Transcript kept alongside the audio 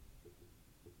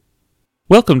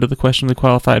Welcome to the Questionably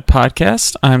Qualified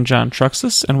podcast. I'm John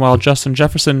Truxas, and while Justin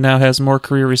Jefferson now has more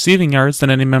career receiving yards than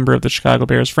any member of the Chicago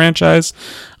Bears franchise,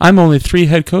 I'm only 3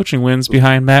 head coaching wins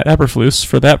behind Matt Eberflus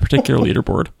for that particular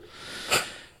leaderboard.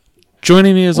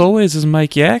 Joining me as always is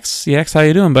Mike Yax. Yax, how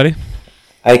you doing, buddy?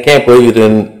 I can't believe you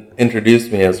didn't introduce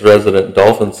me as resident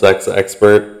dolphin sex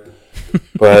expert,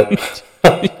 but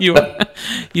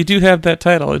you do have that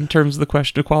title in terms of the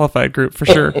Questionably Qualified group, for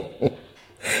sure.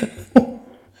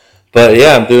 But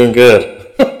yeah, I'm doing good.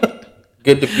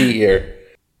 Good to be here.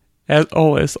 As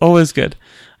always good.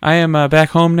 I am back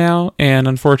home now and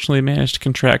unfortunately managed to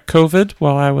contract COVID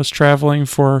while I was traveling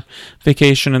for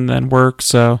vacation and then work,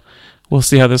 so we'll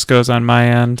see how this goes on my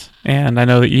end. And I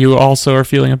know that you also are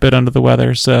feeling a bit under the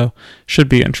weather, so should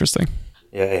be interesting.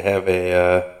 Yeah, I have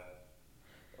the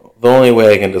only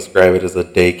way I can describe it is a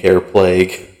daycare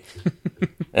plague.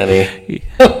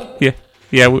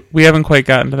 Yeah, we haven't quite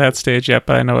gotten to that stage yet,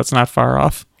 but I know it's not far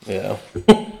off. Yeah.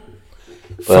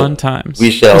 Fun times.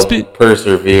 We shall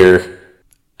persevere.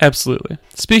 Absolutely.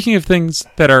 Speaking of things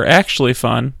that are actually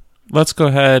fun, let's go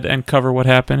ahead and cover what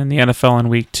happened in the NFL in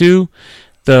Week 2,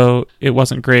 though it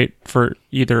wasn't great for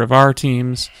either of our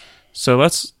teams. So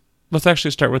let's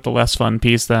actually start with the less fun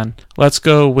piece then. Let's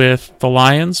go with the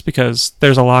Lions, because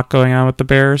there's a lot going on with the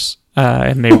Bears.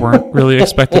 And they weren't really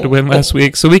expected to win last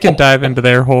week, so we can dive into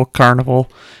their whole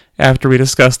carnival after we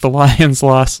discuss the Lions'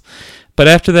 loss. But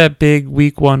after that big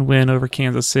Week 1 win over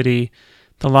Kansas City,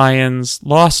 the Lions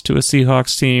lost to a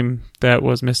Seahawks team that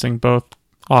was missing both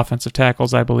offensive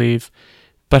tackles, I believe.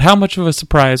 But how much of a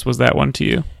surprise was that one to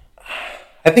you?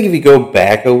 I think if you go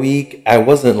back a week, I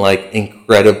wasn't as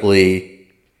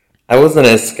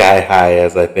sky high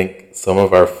as I think some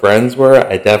of our friends were.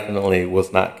 I definitely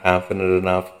was not confident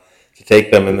enough to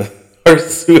take them in our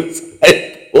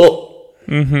suicide pool.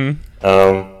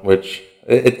 Mm-hmm. Which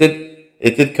it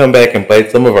did come back and bite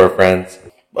some of our friends.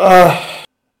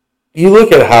 You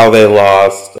look at how they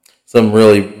lost, some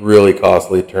really, really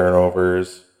costly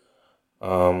turnovers.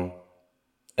 And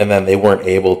then they weren't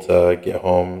able to get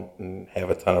home and have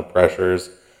a ton of pressures.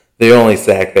 The only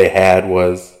sack they had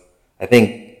was, I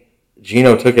think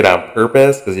Gino took it on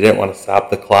purpose because he didn't want to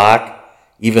stop the clock,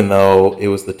 even though it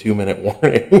was the 2-minute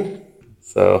warning.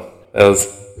 So that was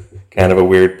kind of a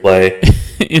weird play.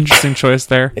 Interesting choice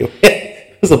there.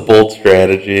 It was a bold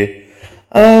strategy.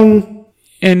 And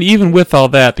even with all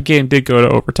that, the game did go to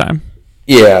overtime.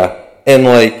 Yeah. And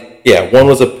one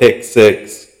was a pick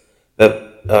six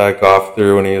that Goff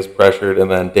threw when he was pressured, and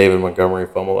then David Montgomery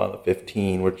fumbled on the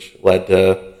 15, which led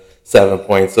to 7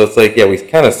 points. So it's we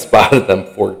kind of spotted them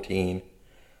 14.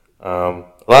 A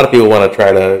lot of people want to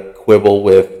try to quibble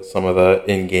with some of the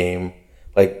in-game,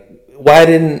 why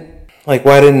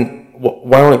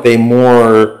weren't they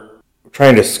more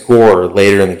trying to score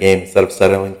later in the game instead of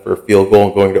settling for a field goal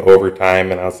and going to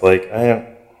overtime? And I was like,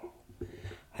 I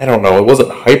don't know. It wasn't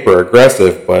hyper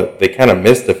aggressive, but they kind of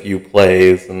missed a few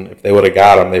plays, and if they would have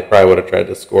got them, they probably would have tried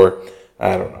to score.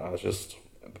 I don't know. It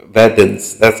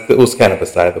was kind of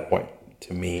beside the point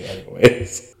to me,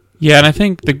 anyways. Yeah, and I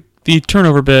think the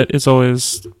turnover bit is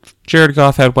always, Jared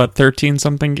Goff had 13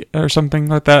 something or something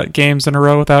like that games in a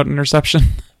row without interception,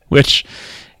 which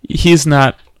he's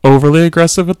not overly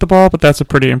aggressive with the ball, but that's a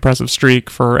pretty impressive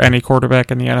streak for any quarterback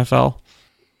in the NFL.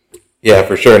 Yeah,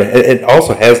 for sure. And it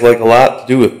also has a lot to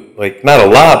do with, not a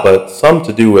lot, but some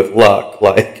to do with luck.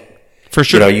 For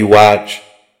sure. You watch,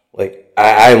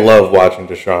 I love watching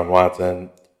Deshaun Watson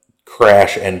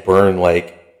crash and burn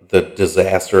the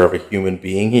disaster of a human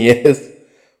being he is.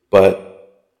 But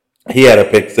he had a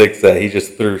pick six that he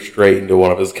just threw straight into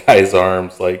one of his guys'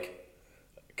 arms,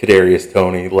 Kadarius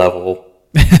Toney level.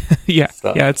 Yeah,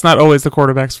 stuff. Yeah, it's not always the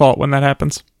quarterback's fault when that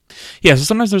happens. Yeah, so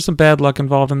sometimes there's some bad luck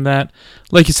involved in that.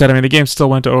 Like you said, the game still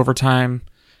went to overtime,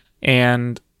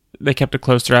 and they kept it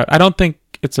close throughout. I don't think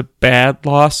it's a bad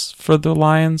loss for the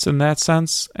Lions in that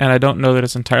sense, and I don't know that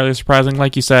it's entirely surprising.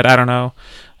 Like you said, I don't know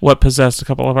what possessed a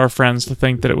couple of our friends to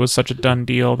think that it was such a done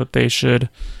deal that they should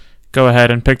go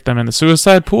ahead and pick them in the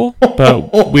suicide pool,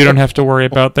 but we don't have to worry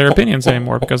about their opinions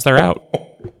anymore because they're out.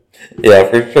 Yeah,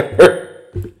 for sure.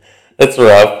 It's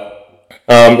rough.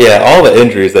 All the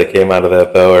injuries that came out of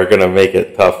that, though, are going to make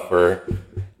it tough for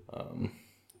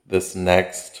this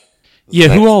next.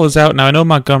 Who all is out now? I know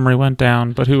Montgomery went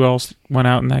down, but who else went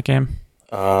out in that game?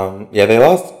 They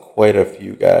lost quite a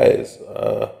few guys.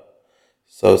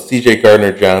 So C.J.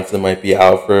 Gardner-Johnson might be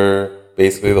out for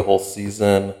basically the whole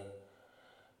season.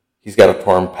 He's got a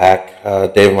torn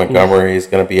pec. David Montgomery is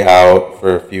going to be out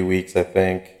for a few weeks, I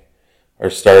think.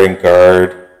 Our starting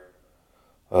guard,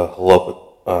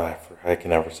 I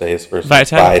can never say his first name.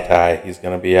 Vaitai. He's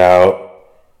going to be out.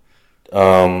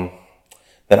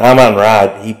 And Amon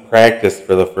Rod, he practiced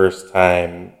for the first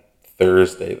time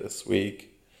Thursday this week.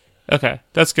 Okay,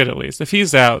 that's good at least. If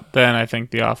he's out, then I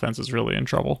think the offense is really in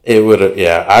trouble. It would,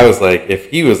 yeah. I was like, if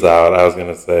he was out, I was going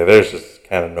to say there's just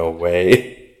kind of no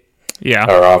way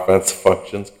our offense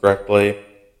functions correctly.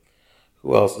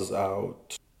 Who else is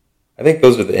out? I think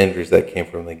those are the injuries that came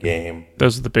from the game.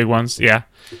 Those are the big ones, yeah.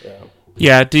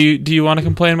 Yeah, do you want to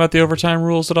complain about the overtime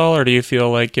rules at all, or do you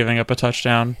feel like giving up a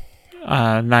touchdown,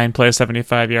 9-play,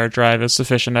 75-yard drive is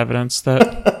sufficient evidence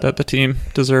that the team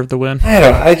deserved the win? I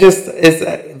don't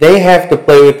know. They have to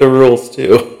play with the rules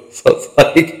too. So it's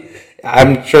like,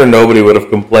 I'm sure nobody would have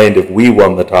complained if we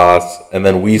won the toss and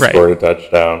then we scored a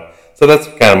touchdown. So that's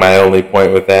kind of my only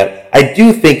point with that. I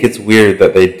do think it's weird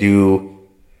that they do,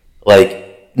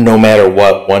 like, no matter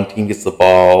what, one team gets the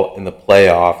ball in the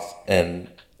playoffs and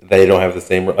they don't have the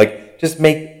same, like, just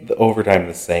make the overtime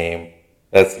the same.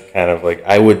 That's kind of like,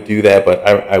 I would do that, but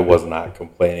I was not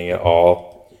complaining at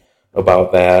all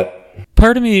about that.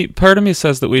 Part of me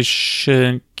says that we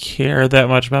shouldn't care that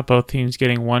much about both teams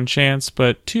getting one chance,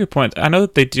 but to your point, I know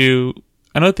that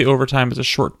the overtime is a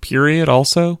short period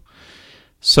also,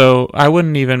 so I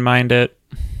wouldn't even mind it.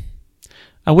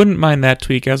 I wouldn't mind that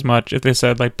tweak as much if they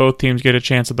said, like, both teams get a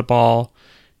chance at the ball,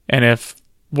 and if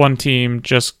one team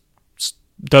just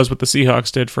does what the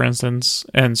Seahawks did, for instance,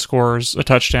 and scores a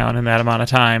touchdown in that amount of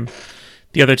time,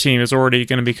 the other team is already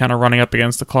going to be kind of running up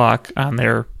against the clock on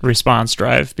their response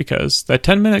drive, because that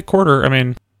 10-minute quarter, I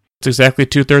mean, it's exactly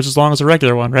 2/3 as long as a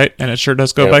regular one, right? And it sure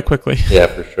does go by quickly. Yeah,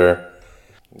 for sure.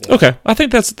 Yeah. Okay, I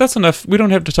think that's enough. We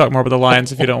don't have to talk more about the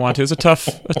Lions if you don't want to. It's a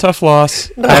tough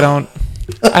loss.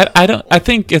 I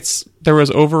think there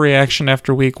was overreaction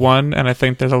after week 1, and I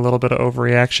think there's a little bit of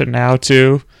overreaction now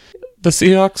too. The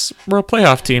Seahawks were a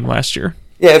playoff team last year.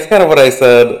 Yeah, it's kind of what I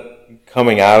said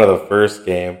coming out of the first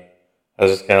game. I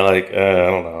was just kind of like, I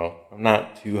don't know. I'm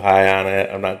not too high on it.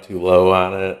 I'm not too low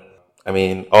on it. I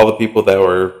mean, all the people that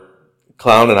were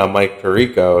clowning on Mike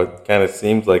Tirico, it kind of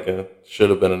seems like it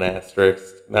should have been an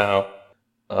asterisk now.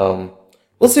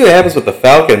 We'll see what happens with the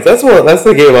Falcons. That's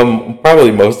the game I'm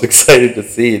probably most excited to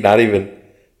see, not even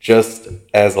just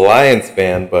as a Lions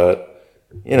fan, but,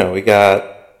 we got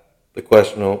the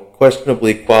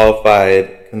questionably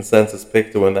qualified consensus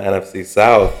pick to win the NFC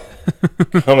South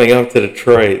coming up to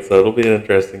Detroit, so it'll be an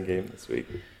interesting game this week.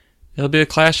 It'll be a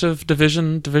clash of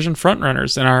division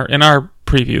frontrunners in our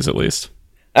previews, at least.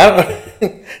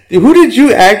 Who did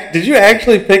you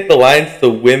actually pick the Lions to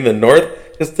win the North?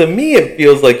 Because to me, it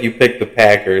feels like you picked the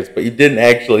Packers, but you didn't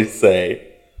actually say.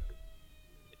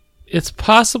 It's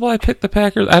possible I picked the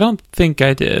Packers. I don't think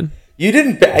I did. You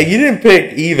didn't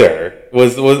pick either.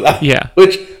 Yeah.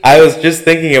 Which I was just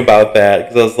thinking about that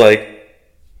because I was like,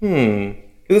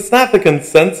 because it's not the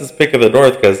consensus pick of the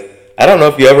North. Because I don't know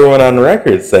if you ever went on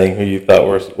record saying who you thought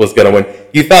was going to win.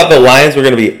 You thought the Lions were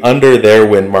going to be under their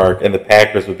win mark and the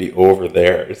Packers would be over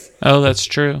theirs. Oh, that's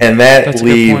true. And that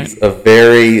leaves a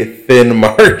very thin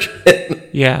margin.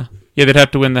 Yeah, they'd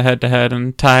have to win the head-to-head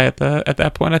and tie at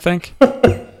that point, I think.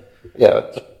 Yeah.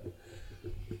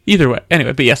 Either way,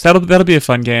 anyway, but yes, that'll be a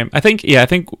fun game. I think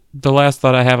the last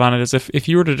thought I have on it is if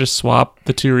you were to just swap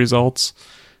the two results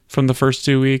from the first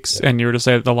 2 weeks and you were to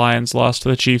say that the Lions lost to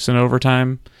the Chiefs in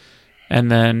overtime and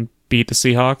then beat the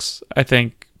Seahawks, I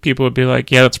think people would be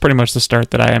like, yeah, that's pretty much the start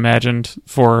that I imagined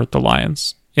for the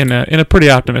Lions in a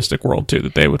pretty optimistic world too,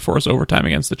 that they would force overtime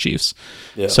against the Chiefs.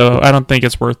 Yeah. So I don't think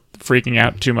it's worth freaking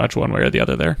out too much one way or the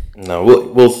other there. No,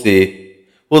 we'll see.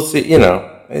 We'll see.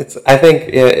 I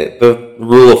think the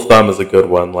rule of thumb is a good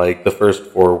one. Like the first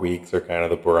 4 weeks are kind of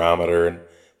the barometer, and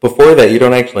before that, you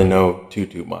don't actually know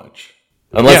too much,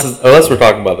 unless we're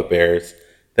talking about the Bears.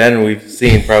 Then we've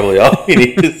seen probably all we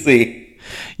need to see.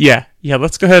 Yeah.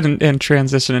 Let's go ahead and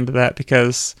transition into that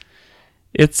because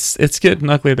it's getting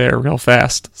ugly there real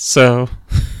fast. So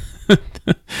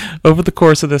over the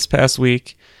course of this past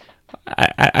week,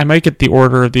 I might get the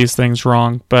order of these things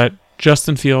wrong, but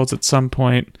Justin Fields at some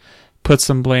point put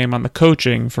some blame on the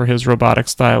coaching for his robotic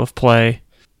style of play.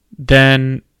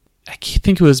 Then I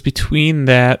think it was between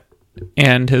that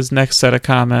and his next set of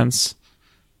comments,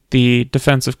 the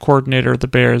defensive coordinator of the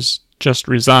Bears just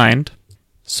resigned.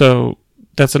 So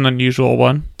that's an unusual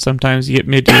one. Sometimes you get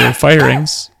mid-year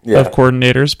firings of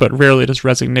coordinators, but rarely just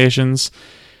resignations.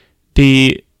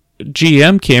 The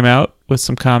GM came out with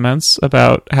some comments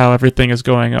about how everything is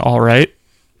going all right,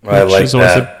 which is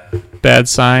always a bad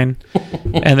sign.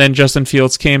 And then Justin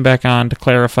Fields came back on to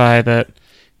clarify that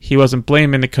he wasn't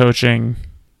blaming the coaching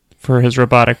for his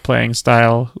robotic playing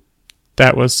style.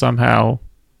 That was somehow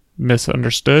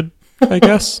misunderstood, I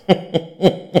guess.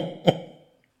 I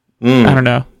don't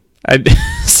know.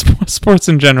 sports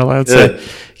in general, I would say,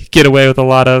 get away with a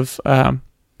lot of,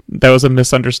 that was a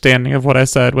misunderstanding of what I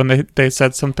said when they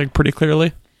said something pretty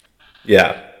clearly.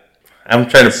 Yeah. I'm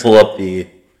trying to pull up I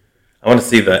want to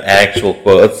see the actual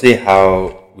quote. Let's see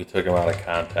how we took him out of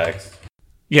context.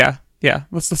 Yeah.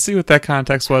 Let's see what that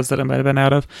context was that it might have been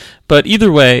out of. But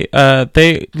either way,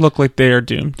 they look like they are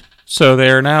doomed. So they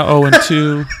are now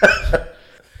 0-2.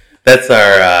 That's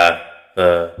our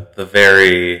it's a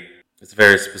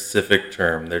very specific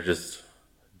term. They're just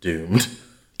doomed.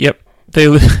 Yep. They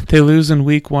lose in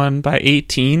week 1 by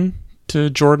 18 to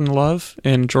Jordan Love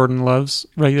in Jordan Love's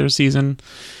regular season.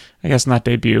 I guess not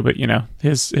debut, but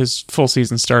his full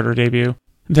season starter debut.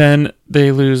 Then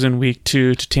they lose in week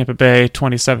 2 to Tampa Bay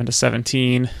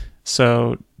 27-17.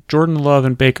 So Jordan Love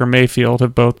and Baker Mayfield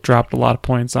have both dropped a lot of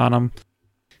points on them.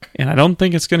 And I don't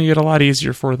think it's going to get a lot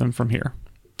easier for them from here.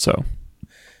 So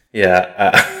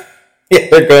yeah,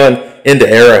 they're going into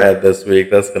Arrowhead this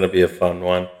week. That's going to be a fun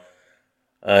one.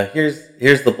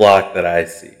 Here's the block that I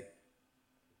see.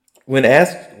 When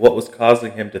asked what was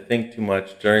causing him to think too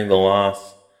much during the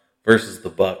loss versus the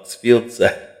Bucs, Field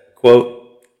said,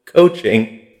 quote,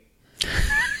 coaching.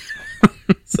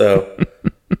 So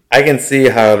I can see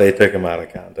how they took him out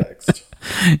of context.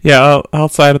 Yeah, I'll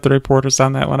side with the reporters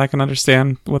on that one. I can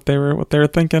understand what they were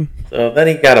thinking. So then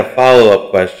he got a follow-up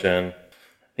question.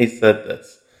 He said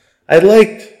this: I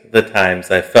liked the times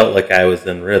I felt like I was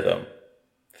in rhythm.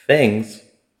 Things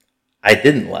I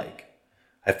didn't like.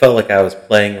 I felt like I was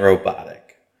playing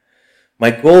robotic. My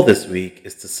goal this week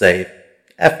is to say,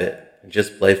 F it, and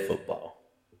just play football.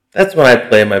 That's when I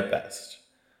play my best.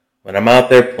 When I'm out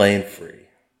there playing free.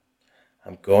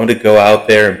 I'm going to go out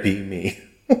there and be me.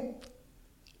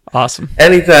 Awesome.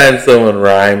 Anytime someone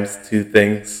rhymes two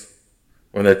things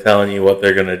when they're telling you what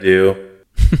they're going to do.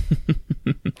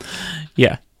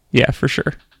 Yeah, for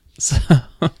sure. So,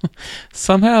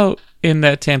 somehow in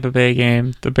that Tampa Bay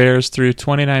game, the Bears threw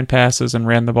 29 passes and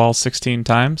ran the ball 16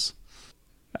 times.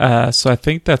 So I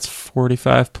think that's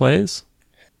 45 plays,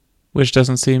 which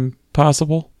doesn't seem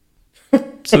possible.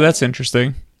 So that's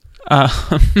interesting.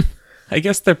 I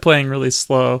guess they're playing really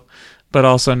slow, but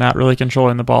also not really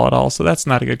controlling the ball at all. So that's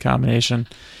not a good combination.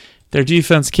 Their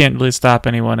defense can't really stop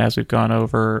anyone, as we've gone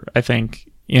over. I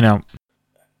think, we'll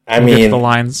get to the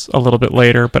lines a little bit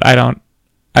later, but I don't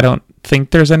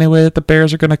think there's any way that the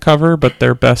Bears are going to cover, but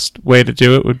their best way to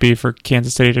do it would be for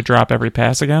Kansas City to drop every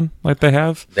pass again, like they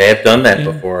have. They have done that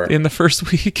before. In the first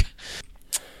week.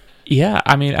 Yeah,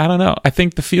 I don't know. I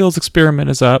think the Fields experiment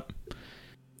is up.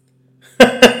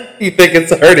 You think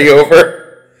it's already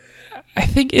over? I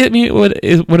think what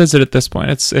is it at this point?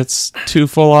 It's 2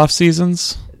 full off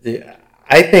seasons. Yeah,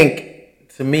 I think,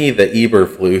 to me, the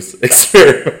Eberflus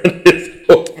experiment is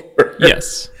over.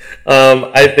 Yes.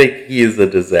 I think he is a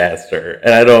disaster,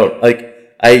 and I don't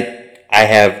I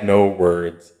have no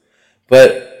words,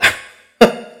 but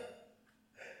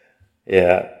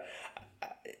yeah,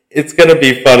 it's gonna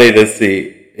be funny to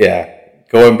see. Yeah,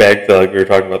 going back to we were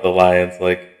talking about the Lions,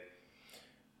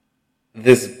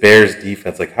 this Bears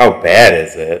defense, how bad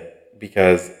is it?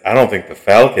 Because I don't think the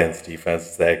Falcons defense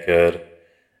is that good.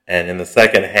 And in the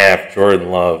second half, Jordan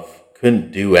Love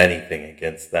couldn't do anything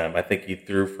against them. I think he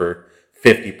threw for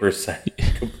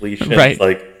 50% completions. Right.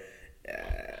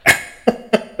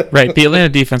 Right. The Atlanta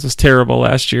defense was terrible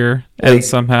last year, and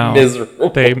somehow miserable.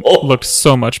 They looked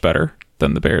so much better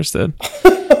than the Bears did.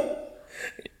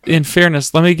 In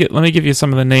fairness, let me give you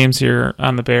some of the names here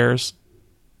on the Bears.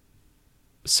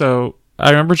 So I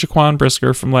remember Jaquan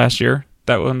Brisker from last year.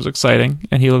 That one was exciting,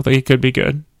 and he looked like he could be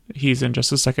good. He's in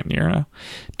just his second year now.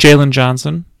 Jalen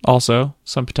Johnson, also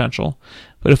some potential.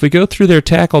 But if we go through their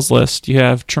tackles list, you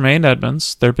have Tremaine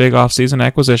Edmonds, their big offseason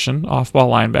acquisition, off-ball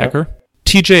linebacker.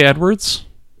 TJ Edwards.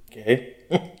 Okay.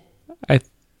 I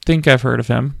think I've heard of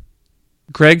him.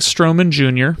 Greg Stroman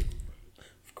Jr.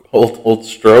 Old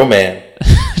Stroman.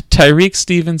 Tyreek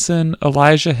Stevenson,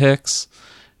 Elijah Hicks,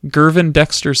 Gervin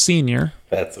Dexter Sr.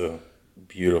 That's a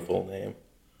beautiful name.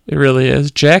 It really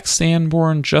is. Jack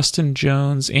Sanborn, Justin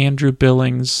Jones, Andrew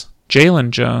Billings,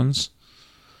 Jalen Jones.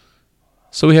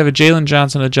 So we have a Jalen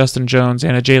Johnson, a Justin Jones,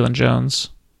 and a Jalen Jones.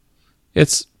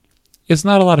 It's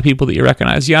not a lot of people that you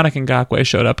recognize. Yannick Ngakoue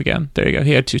showed up again. There you go.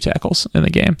 He had 2 tackles in the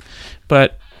game.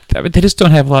 But they just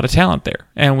don't have a lot of talent there.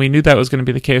 And we knew that was going to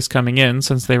be the case coming in,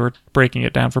 since they were breaking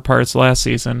it down for parts last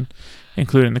season,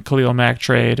 including the Khalil Mack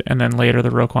trade and then later the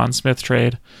Roquan Smith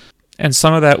trade. And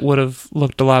some of that would have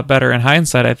looked a lot better in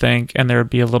hindsight, I think, and there would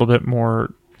be a little bit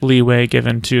more leeway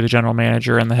given to the general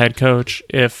manager and the head coach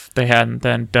if they hadn't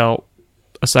then dealt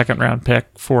a second-round pick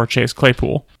for Chase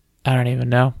Claypool. I don't even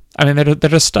know. They're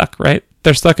just stuck, right?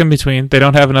 They're stuck in between. They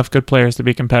don't have enough good players to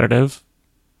be competitive.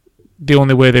 the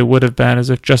only way they would have been is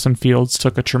if Justin Fields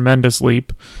took a tremendous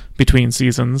leap between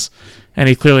seasons, and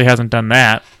he clearly hasn't done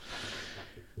that.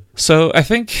 So I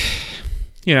think,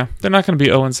 they're not going to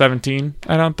be 0-17,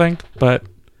 I don't think, but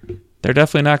they're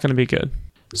definitely not going to be good.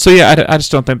 So yeah, I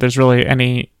just don't think there's really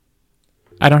any...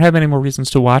 I don't have any more reasons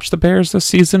to watch the Bears this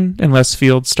season unless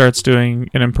Fields starts doing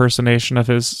an impersonation of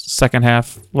his second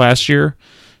half last year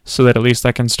so that at least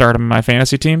I can start him on my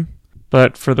fantasy team.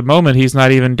 But for the moment, he's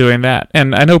not even doing that.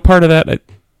 And I know part of that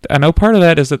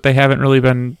is that they haven't really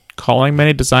been calling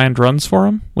many designed runs for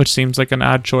him, which seems like an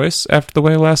odd choice after the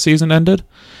way last season ended.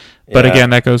 Yeah. But again,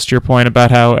 that goes to your point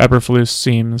about how Eberflus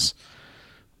seems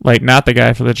like not the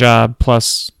guy for the job,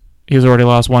 plus he's already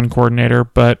lost one coordinator,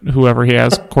 but whoever he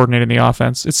has coordinating the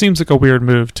offense, it seems like a weird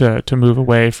move to move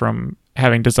away from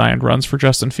having designed runs for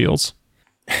Justin Fields.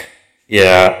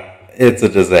 Yeah, it's a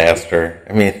disaster.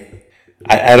 I mean,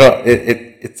 I don't.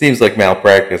 It seems like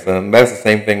malpractice, and that's the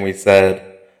same thing we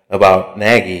said about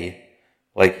Nagy.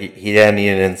 Like he hadn't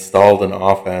even installed an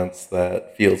offense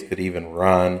that Fields could even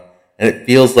run, and it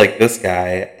feels like this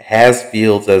guy has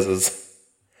Fields as his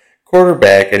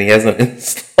quarterback, and he hasn't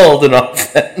installed an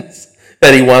offense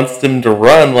that he wants him to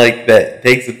run, like that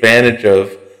takes advantage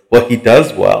of what he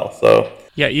does well. So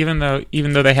yeah, even though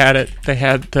they had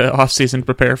the offseason to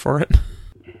prepare for it.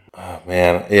 Oh,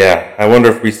 man. Yeah. I wonder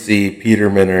if we see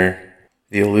Peterman or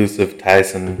the elusive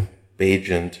Tyson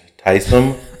Bagent.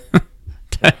 Tyson?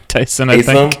 Tyson, I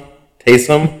think.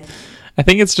 Taysom? I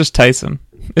think it's just Tyson.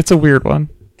 It's a weird one.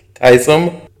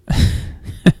 Tyson?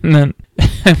 And then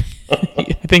I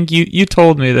think you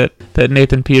told me that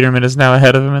Nathan Peterman is now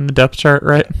ahead of him in the depth chart,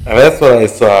 right? That's what I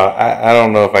saw. I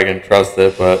don't know if I can trust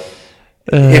it, but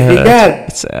if you got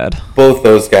it's sad. Both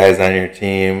those guys on your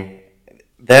team,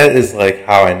 that is like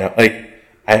how I know. Like,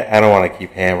 I don't want to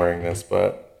keep hammering this,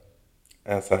 but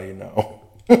that's how you know.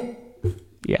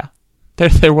 Yeah.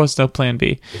 There was no plan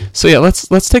B. So yeah,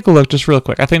 let's take a look just real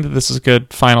quick. I think that this is a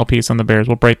good final piece on the Bears.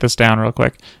 We'll break this down real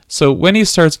quick. So when he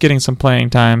starts getting some playing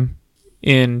time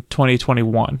in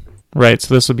 2021, right?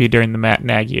 So this would be during the Matt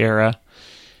Nagy era.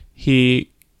 He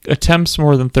attempts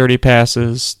more than 30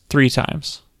 passes 3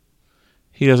 times.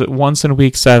 He does it once in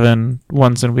week 7,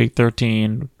 once in week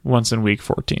 13, once in week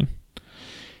 14.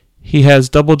 He has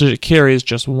double-digit carries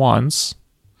just once,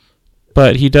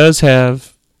 but he does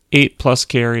have 8+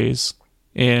 carries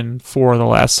in 4 of the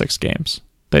last 6 games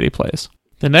that he plays.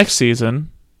 The next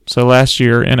season, so last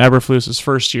year in Eberflus's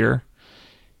first year,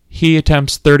 he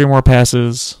attempts 30 more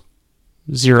passes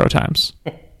 0 times.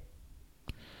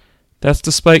 That's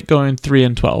despite going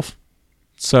 3-12.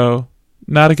 So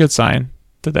not a good sign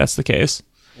that that's the case.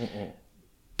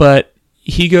 But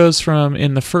he goes from,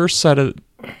 in the first set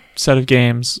of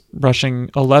games, rushing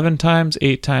 11 times,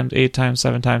 8 times, 8 times,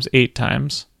 7 times, 8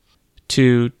 times,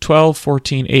 to 12,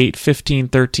 14, 8, 15,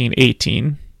 13,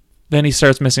 18. Then he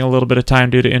starts missing a little bit of time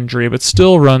due to injury, but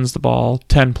still runs the ball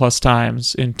 10+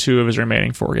 times in 2 of his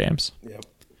remaining 4 games. Yep.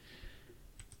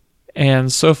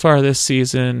 And so far this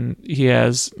season, he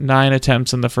has 9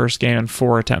 attempts in the first game and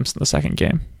 4 attempts in the second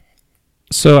game.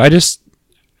 So I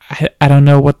don't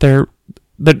know what there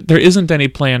isn't any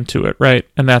plan to it, right?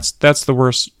 And that's the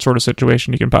worst sort of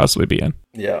situation you can possibly be in.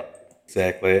 Yeah,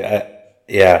 exactly.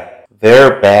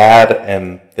 They're bad,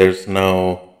 and there's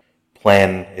no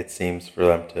plan, it seems, for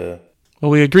them to... Well,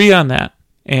 we agree on that.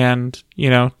 And,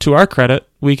 to our credit,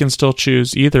 we can still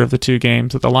choose either of the 2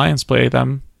 games that the Lions play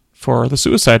them for the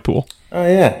suicide pool. Oh,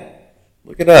 yeah.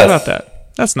 Look at us. How about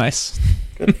that? That's nice.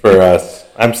 Good for us.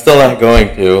 I'm still not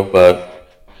going to, but...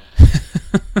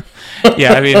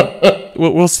 Yeah, I mean,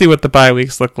 we'll see what the bye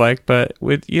weeks look like, but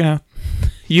with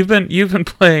you've been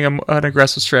playing an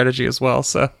aggressive strategy as well,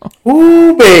 so.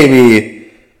 Ooh,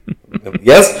 baby!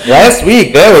 Yes, last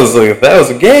week that was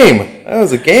a game. That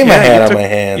was a game I had on my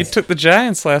hands. You took the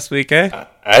Giants last week, eh?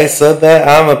 I said that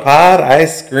on the pod. I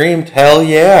screamed, "Hell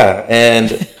yeah!"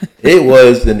 And it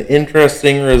was an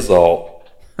interesting result.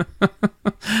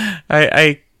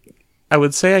 I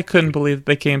would say I couldn't believe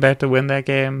they came back to win that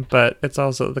game, but it's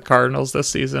also the Cardinals this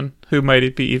season, who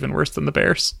might be even worse than the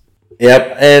Bears.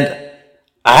 Yep, and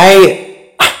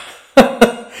I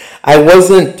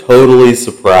wasn't totally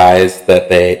surprised that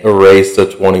they erased a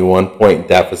 21-point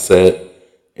deficit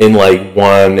in like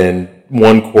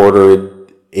 1 quarter,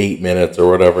 8 minutes or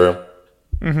whatever.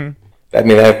 Mm-hmm. I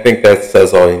mean, I think that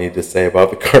says all you need to say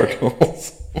about the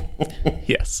Cardinals.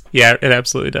 Yes. Yeah, it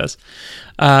absolutely does.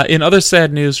 In other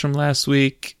sad news from last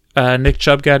week, Nick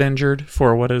Chubb got injured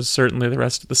for what is certainly the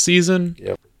rest of the season.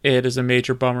 Yep. It is a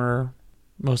major bummer,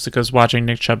 mostly because watching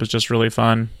Nick Chubb is just really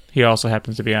fun. He also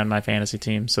happens to be on my fantasy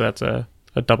team, so that's a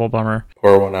double bummer.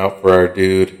 Pour one out for our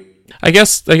dude. I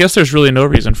guess there's really no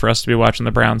reason for us to be watching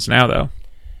the Browns now, though.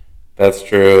 That's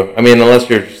true. I mean, unless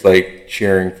you're just like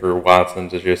cheering for Watson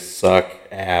to just suck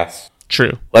ass.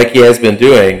 True. Like he has been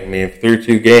doing. I mean, through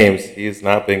 2 games, he's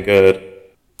not been good.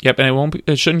 Yep, and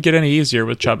it shouldn't get any easier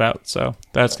with Chubb out, so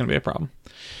that's going to be a problem.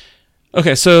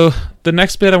 Okay, so the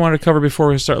next bit I wanted to cover before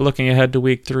we start looking ahead to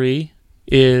week 3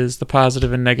 is the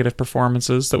positive and negative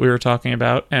performances that we were talking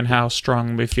about and how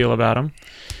strong we feel about them.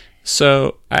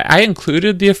 So I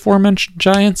included the aforementioned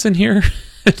Giants in here.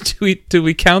 Do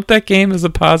we count that game as a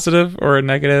positive or a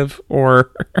negative,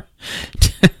 or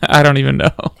I don't even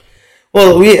know.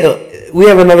 Well, we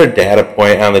have another data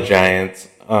point on the Giants,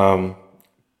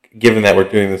 given that we're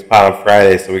doing this pod on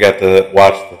Friday, so we got to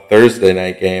watch the Thursday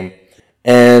night game.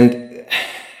 And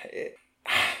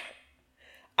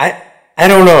I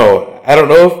don't know. I don't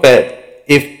know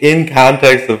if in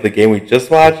context of the game we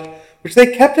just watched, which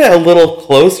they kept it a little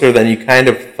closer than you kind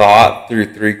of thought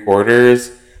through 3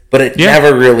 quarters, but it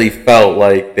never really felt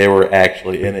like they were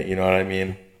actually in it, you know what I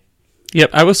mean? Yep,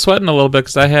 I was sweating a little bit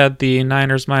because I had the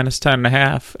Niners minus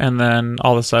 10.5, and then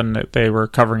all of a sudden they were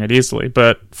covering it easily.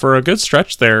 But for a good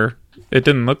stretch there, it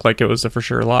didn't look like it was a for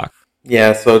sure lock.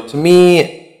 Yeah, so to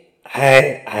me,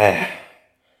 I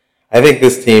think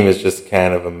this team is just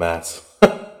kind of a mess.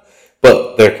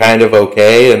 But they're kind of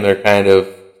okay, and they're kind of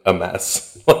a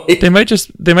mess. They might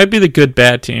be the good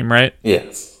bad team, right?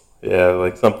 Yes. Yeah,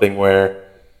 like something where,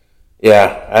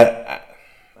 I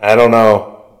don't know.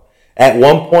 At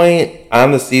one point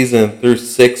on the season, through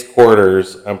 6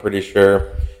 quarters, I'm pretty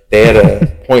sure, they had a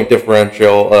point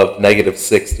differential of negative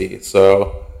 60.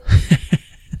 So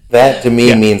that to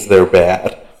me means they're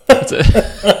bad.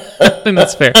 I think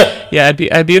that's fair. Yeah,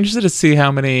 I'd be interested to see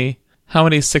how many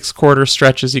 6-quarter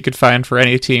stretches you could find for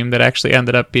any team that actually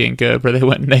ended up being good, where they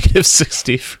went negative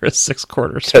 60 for a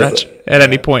 6-quarter stretch at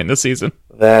any point in the season.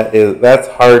 That's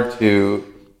hard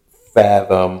to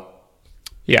fathom.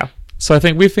 Yeah. So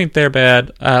we think they're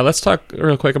bad. Let's talk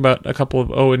real quick about a couple of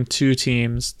 0-2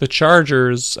 teams. The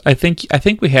Chargers, I think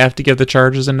we have to give the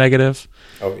Chargers a negative.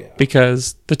 Oh yeah.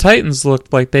 Because the Titans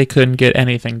looked like they couldn't get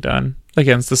anything done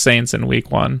against the Saints in week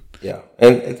 1. Yeah.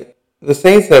 And the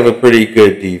Saints have a pretty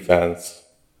good defense.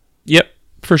 Yep,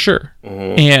 for sure.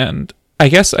 Mm-hmm. And I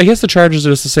guess the Chargers are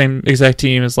just the same exact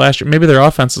team as last year. Maybe their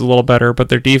offense is a little better, but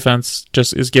their defense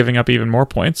just is giving up even more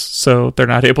points, so they're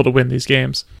not able to win these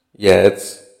games. Yeah,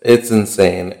 it's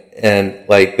insane. And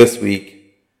like this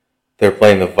week, they're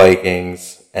playing the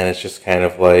Vikings, and it's just kind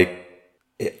of like,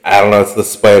 I don't know, it's the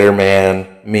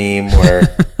Spider-Man meme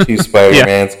where 2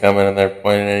 Spider-Mans come in and they're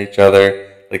pointing at each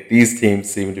other. Like these teams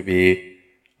seem to be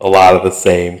a lot of the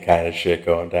same kind of shit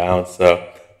going down,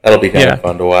 so that'll be kind of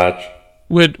fun to watch.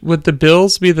 Would the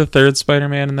Bills be the 3rd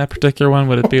Spider-Man in that particular one?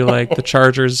 Would it be like the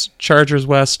Chargers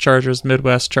West, Chargers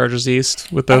Midwest, Chargers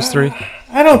East with those 3?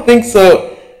 I don't think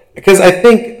so. Because I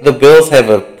think the Bills have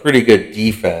a pretty good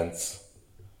defense.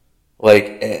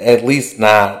 Like, at least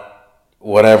not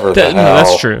whatever the hell. No,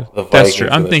 that's true. That's true.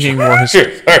 I'm thinking more.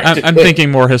 I'm thinking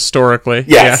more historically.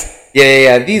 Yes.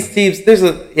 Yeah. These teams.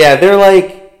 They're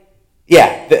like,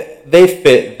 they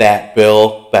fit that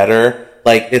bill better.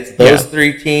 Like it's those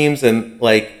 3 teams, and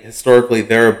like historically,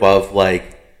 they're above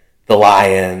like the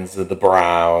Lions and the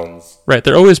Browns. Right.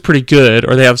 They're always pretty good,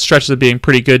 or they have stretches of being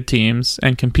pretty good teams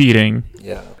and competing.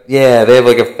 Yeah, they have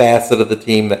like a facet of the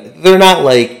team that they're not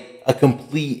like a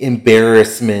complete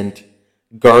embarrassment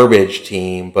garbage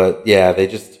team, but yeah, they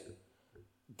just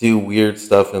do weird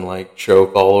stuff and like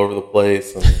choke all over the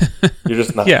place, and you're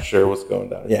just not sure what's going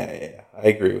down. Yeah, I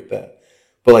agree with that.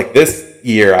 But like this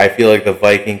year, I feel like the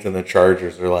Vikings and the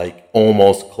Chargers are like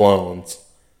almost clones.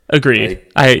 Agreed.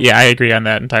 Like, I agree on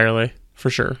that entirely, for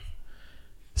sure.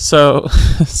 So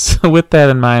with that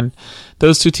in mind,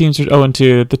 those 2 teams are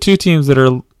 0-2. The 2 teams that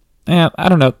are, I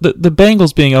don't know, the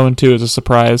Bengals being 0-2 is a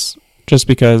surprise, just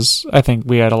because I think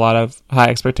we had a lot of high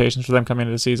expectations for them coming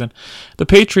into the season. The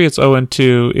Patriots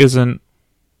 0-2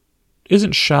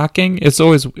 isn't shocking.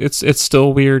 It's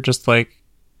still weird, just like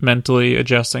mentally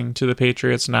adjusting to the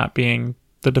Patriots not being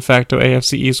the de facto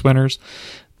AFC East winners.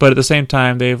 But at the same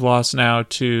time, they've lost now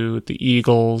to the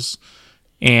Eagles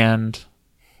and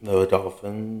the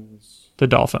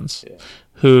Dolphins.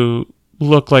 Who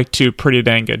look like 2 pretty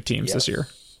dang good teams this year.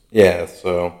 Yeah,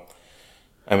 so,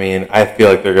 I mean, I feel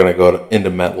like they're going to go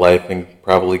into MetLife and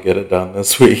probably get it done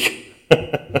this week.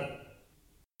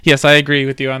 Yes, I agree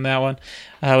with you on that one.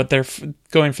 With their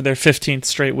going for their 15th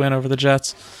straight win over the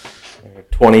Jets.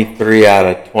 23 out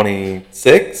of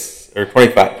 26 or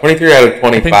 25. 23 out of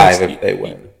 25 if they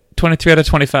win. 23 out of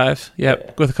 25.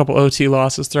 Yep, with a couple OT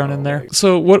losses thrown in there.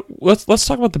 So let's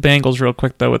talk about the Bengals real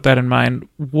quick though. With that in mind,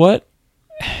 what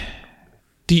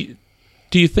do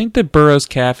Do you think that Burrow's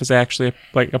calf is actually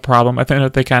like a problem? I think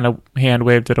that they kind of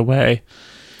hand-waved it away.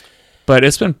 But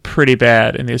it's been pretty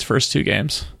bad in these first 2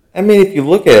 games. I mean, if you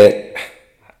look at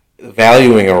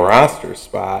valuing a roster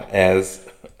spot as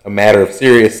a matter of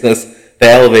seriousness,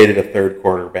 they elevated a third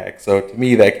quarterback. So to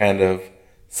me, that kind of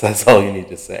says all you need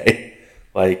to say.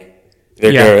 Like,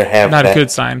 they're going to have not a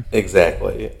good sign.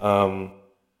 Exactly.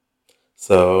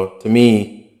 So to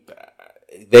me,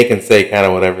 they can say kind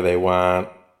of whatever they want,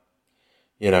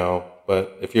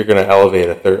 but if you're going to elevate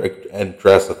a third and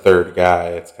dress a third guy,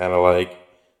 it's kind of like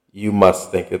you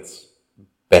must think it's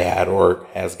bad or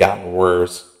has gotten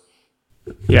worse.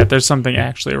 Yeah, there's something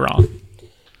actually wrong.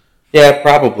 Yeah,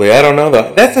 probably. I don't know,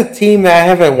 though. That's a team that I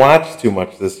haven't watched too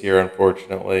much this year,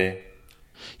 unfortunately.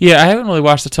 Yeah, I haven't really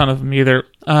watched a ton of them either.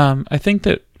 I think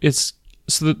that it's...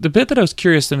 So the bit that I was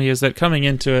curious to me is that coming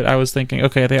into it, I was thinking,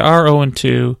 okay, they are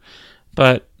 0-2,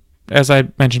 but as I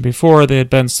mentioned before, they had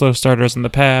been slow starters in the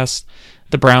past.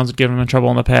 The Browns had given them trouble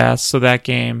in the past, so that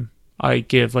game I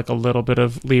give like a little bit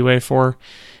of leeway for.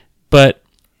 But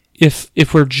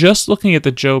if we're just looking at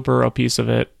the Joe Burrow piece of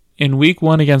it, in week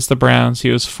 1 against the Browns, he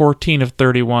was 14 of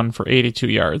 31 for 82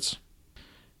 yards,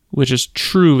 which is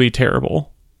truly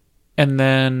terrible. And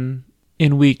then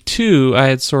in week 2, I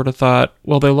had sort of thought,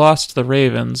 well, they lost to the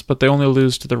Ravens, but they only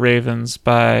lose to the Ravens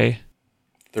by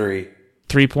 3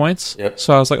 points. Yep.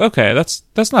 So I was like, okay,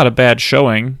 that's not a bad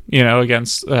showing,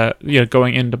 against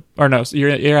going into, or no,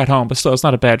 you're at home, but still, it's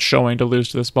not a bad showing to lose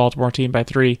to this Baltimore team by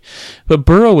 3. But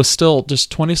Burrow was still just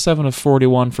 27 of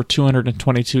 41 for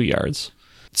 222 yards.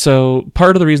 So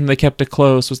part of the reason they kept it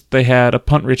close was they had a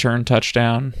punt return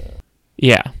touchdown.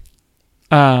 Yeah.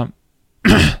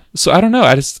 So I don't know.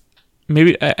 I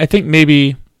think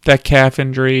maybe that calf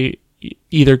injury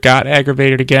either got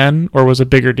aggravated again or was a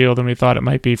bigger deal than we thought it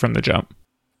might be from the jump.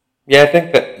 Yeah, I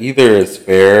think that either is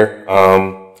fair.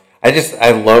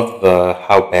 I love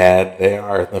how bad they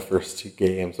are in the first 2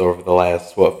 games over the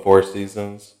last 4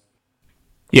 seasons.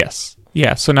 Yes.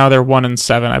 Yeah. So now they're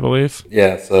 1-7, I believe.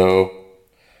 Yeah. So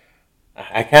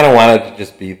I kind of wanted to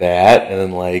just be that, and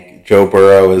then like Joe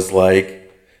Burrow is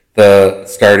like the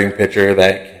starting pitcher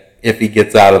that if he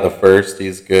gets out of the first,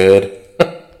 he's good.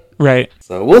 Right.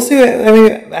 So we'll see. I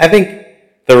mean, I think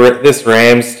this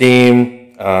Rams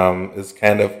team is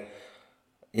kind of,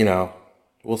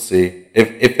 we'll see.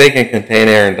 If they can contain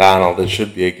Aaron Donald, it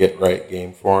should be a get-right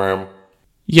game for him.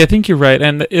 Yeah, I think you're right.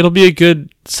 And it'll be a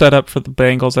good setup for the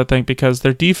Bengals, I think, because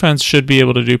their defense should be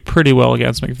able to do pretty well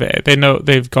against McVay. They know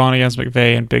they've gone against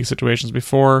McVay in big situations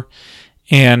before.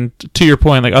 And to your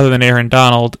point, like other than Aaron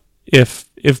Donald, if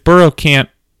Burrow can't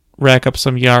rack up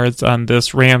some yards on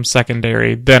this Rams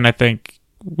secondary, then I think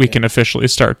we can officially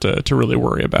start to really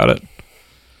worry about it.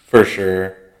 For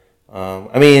sure.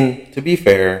 I mean, to be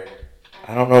fair,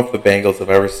 I don't know if the Bengals have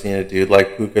ever seen a dude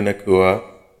like Puka Nacua,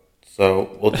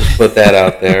 so we'll just put that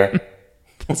out there.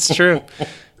 That's true.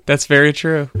 That's very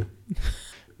true.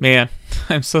 Man,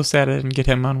 I'm so sad I didn't get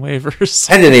him on waivers.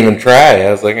 I didn't even try.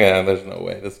 I was like, there's no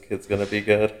way this kid's going to be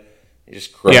good. He's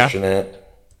just crushing it.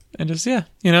 And just,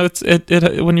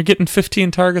 it's when you're getting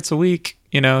 15 targets a week,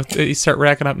 you start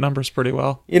racking up numbers pretty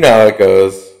well. You know how it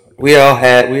goes. We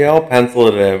all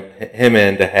penciled him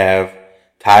in to have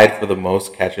tied for the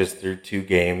most catches through 2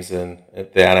 games in the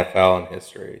NFL in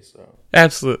history. So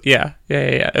absolutely, yeah.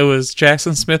 It was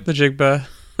Jackson Smith-Njigba,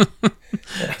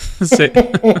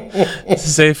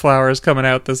 Zay Flowers coming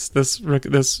out this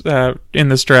in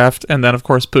this draft, and then of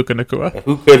course Puka Nacua.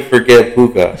 Who could forget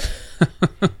Puka?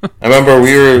 I remember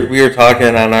we were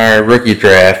talking on our rookie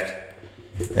draft,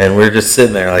 and we were just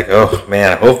sitting there like, oh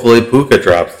man, hopefully Puka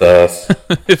drops to us.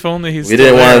 If only he's. We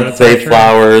didn't want Zay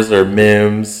Flowers or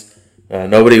Mims.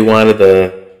 Nobody wanted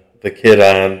the kid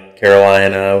on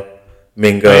Carolina,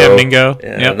 Mingo. Oh, yeah, Mingo.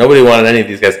 Yeah, yep. Nobody wanted any of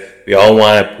these guys. We all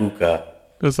wanted Puka.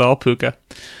 It was all Puka.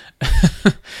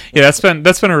 Yeah, that's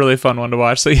been a really fun one to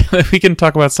watch. So we can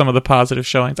talk about some of the positive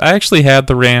showings. I actually had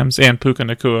the Rams and Puka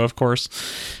Nacua, of course,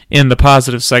 in the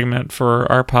positive segment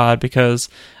for our pod because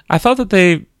I thought that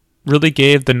they really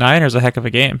gave the Niners a heck of a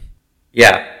game.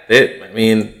 Yeah,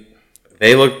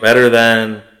 they looked better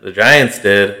than the Giants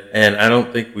did, and I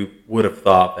don't think we would have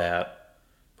thought that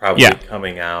probably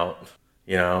coming out,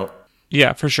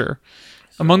 Yeah, for sure.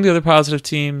 Among the other positive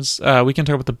teams, we can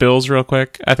talk about the Bills real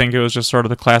quick. I think it was just sort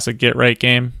of the classic get-right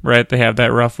game, right? They have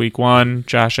that rough week 1.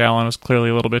 Josh Allen was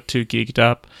clearly a little bit too geeked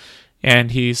up,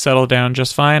 and he settled down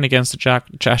just fine against the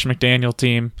Josh McDaniel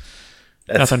team.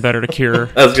 Nothing better to cure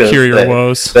your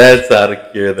woes. That's how to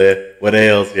cure what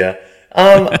ails you.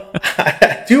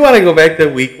 I do want to go back to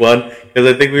week 1,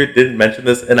 because I think we didn't mention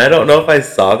this, and I don't know if I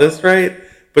saw this right,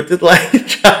 but did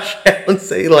Josh Allen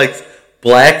say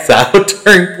blacks out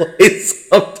during plays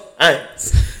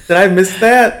sometimes. Did I miss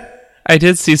that? I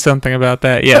did see something about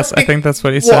that. Yes, I think that's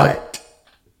what he said.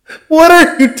 What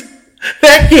are you?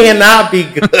 That cannot be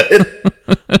good.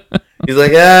 He's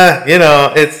like,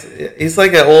 he's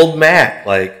like an old Mac.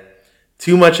 Like,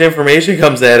 too much information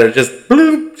comes at it,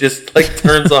 just like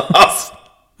turns off.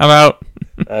 I'm out.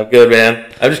 I'm good,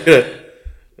 man.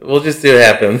 We'll just see what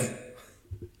happens.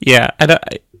 Yeah,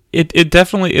 it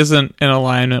definitely isn't in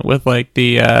alignment with like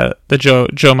the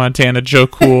Joe Montana, Joe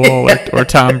Cool, or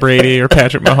Tom Brady or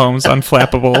Patrick Mahomes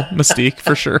unflappable mystique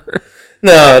for sure.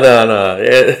 No.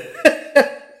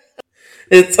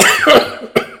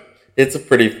 It's a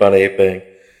pretty funny thing.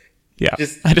 Yeah,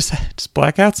 I just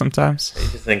black out sometimes.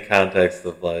 Just in context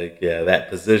of that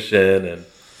position and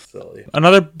silly.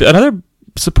 Another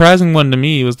surprising one to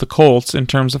me was the Colts in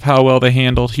terms of how well they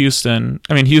handled Houston.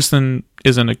 I mean, Houston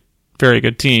isn't a very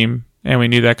good team, and we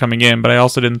knew that coming in, but I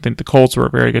also didn't think the Colts were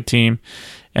a very good team.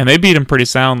 And they beat them pretty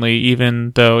soundly,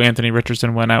 even though Anthony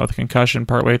Richardson went out with a concussion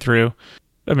partway through.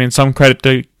 I mean, some credit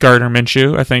to Gardner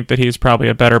Minshew. I think that he's probably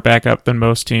a better backup than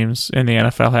most teams in the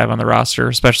NFL have on the roster,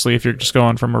 especially if you're just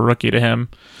going from a rookie to him.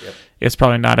 Yep. It's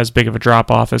probably not as big of a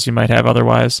drop-off as you might have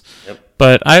otherwise. Yep.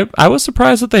 But I was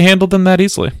surprised that they handled them that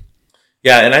easily.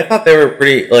 Yeah, and I thought they were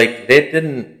pretty, they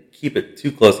didn't keep it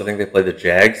too close. I think they played the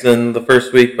Jags in the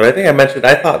first week, but I think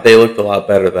I thought they looked a lot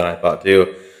better than I thought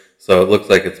too. So it looks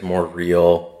like it's more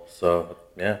real. So,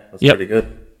 yeah, that's pretty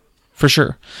good. For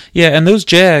sure. Yeah, and those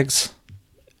Jags...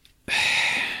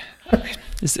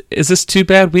 Is this 2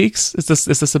 bad weeks? Is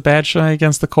this a bad showing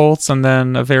against the Colts and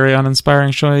then a very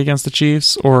uninspiring showing against the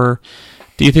Chiefs? Or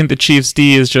do you think the Chiefs'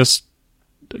 D is just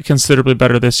considerably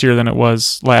better this year than it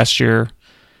was last year?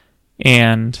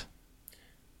 And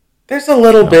there's a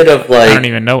little bit of I don't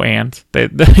even know. And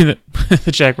the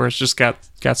Jaguars just got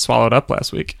swallowed up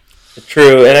last week.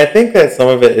 True, and I think that some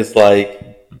of it is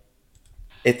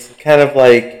it's kind of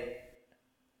like.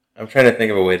 I'm trying to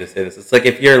think of a way to say this. It's like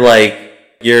if you're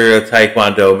a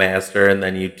Taekwondo master and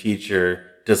then you teach your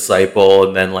disciple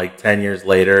and then 10 years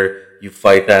later you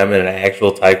fight them in an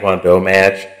actual Taekwondo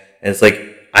match. And it's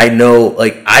I know,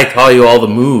 I taught you all the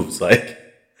moves.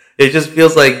 It just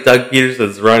feels like Doug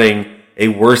Peterson's running a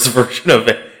worse version of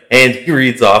Andy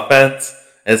Reid's offense.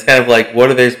 And it's kind of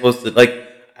what are they supposed to,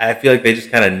 I feel like they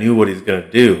just kind of knew what he's going to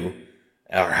do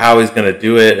or how he's going to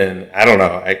do it. And I don't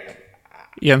know.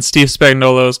 Yeah, and Steve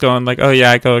Spagnuolo is going oh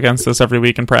yeah, I go against this every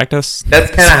week in practice.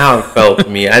 That's kind of how it felt to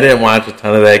me. I didn't watch a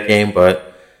ton of that game,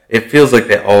 but it feels like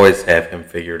they always have him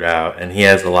figured out, and he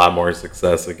has a lot more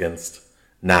success against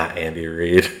not Andy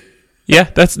Reid. Yeah,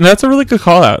 that's a really good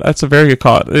call out. That's a very good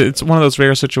call out. It's one of those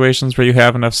rare situations where you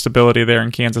have enough stability there in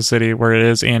Kansas City where it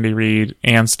is Andy Reid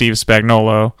and Steve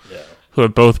Spagnuolo, who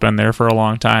have both been there for a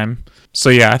long time. So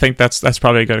yeah, I think that's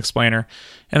probably a good explainer.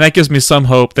 And that gives me some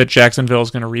hope that Jacksonville is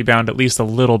going to rebound at least a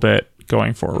little bit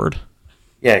going forward.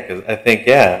 Yeah, because I think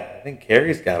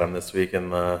Carrie's got him this week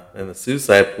in the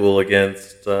suicide pool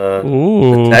against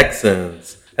the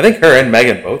Texans. I think her and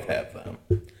Megan both have them.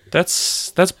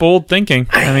 That's bold thinking.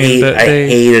 I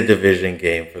hate a division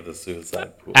game for the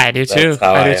suicide pool. I do too.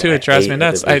 It drives me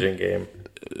nuts. Game.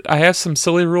 I have some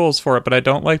silly rules for it, but I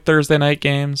don't like Thursday night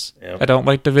games. Yep. I don't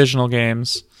like divisional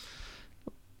games.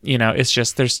 It's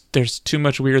just there's too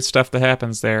much weird stuff that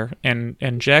happens there. And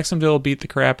Jacksonville beat the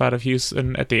crap out of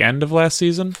Houston at the end of last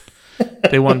season.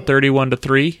 They won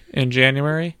 31-3 in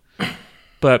January.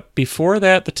 But before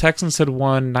that, the Texans had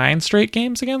won 9 straight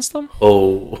games against them.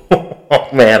 Oh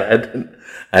man,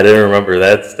 I didn't remember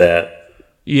that stat.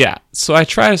 Yeah, so I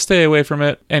try to stay away from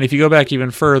it. And if you go back even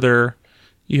further,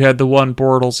 you had the one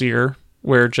Bortles year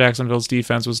where Jacksonville's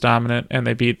defense was dominant and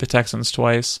they beat the Texans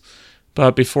twice.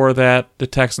 But before that, the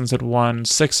Texans had won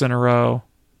 6 in a row.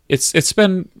 It's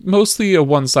been mostly a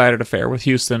one-sided affair with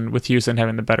Houston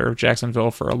having the better of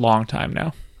Jacksonville for a long time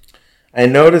now. I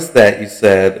noticed that you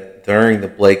said during the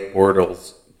Blake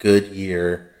Bortles good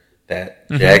year that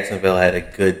Jacksonville had a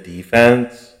good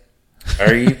defense.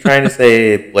 Are you trying to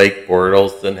say Blake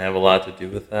Bortles didn't have a lot to do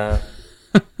with that?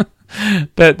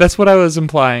 That's what I was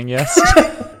implying, yes.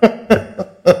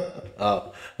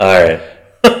 Oh, all right.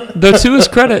 Though to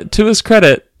his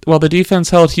credit, while the defense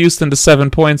held Houston to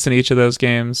 7 points in each of those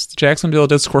games, Jacksonville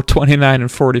did score 29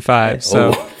 and 45.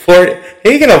 So 40,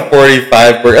 he can have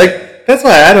 45. That's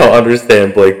why I don't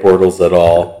understand Blake Bortles at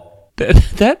all.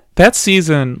 That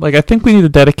season, I think we need to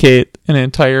dedicate an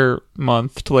entire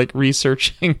month to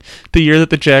researching the year that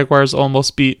the Jaguars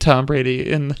almost beat Tom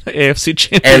Brady in the AFC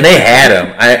Championship. And they had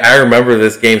him. I remember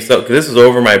this game because this was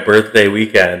over my birthday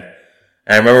weekend.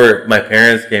 I remember my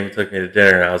parents came and took me to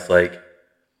dinner, and I was like,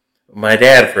 my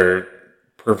dad, for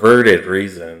perverted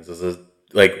reasons, is a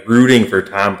like rooting for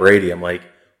Tom Brady. I'm like,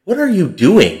 what are you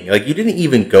doing? Like, you didn't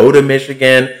even go to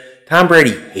Michigan. Tom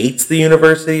Brady hates the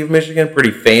University of Michigan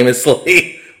pretty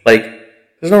famously. Like,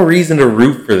 there's no reason to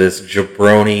root for this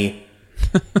jabroni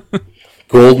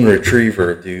golden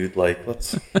retriever, dude. Like,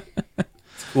 let's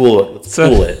cool it. Let's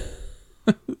cool it.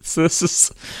 So this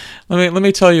is let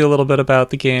me tell you a little bit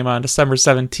about the game on December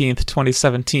 17th,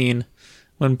 2017,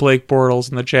 when Blake Bortles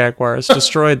and the Jaguars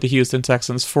destroyed the Houston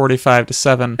Texans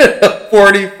 45-7.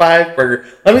 45 burger.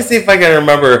 Let me see if I can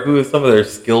remember who some of their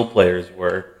skill players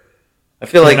were. I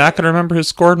feel like you're not going to remember who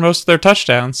scored most of their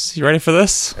touchdowns. You ready for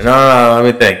this? No,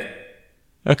 let me think.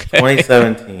 Okay.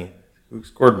 2017. Who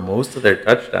scored most of their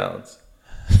touchdowns?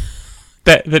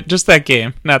 That just that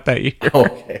game, not that year.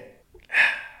 Okay.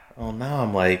 Oh, now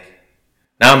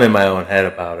I'm in my own head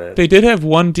about it. They did have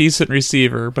one decent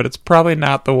receiver, but it's probably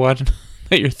not the one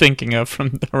that you're thinking of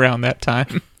from around that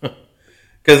time.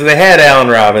 Because they had Allen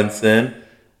Robinson.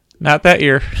 Not that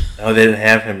year. No, they didn't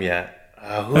have him yet.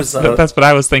 That's what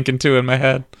I was thinking too in my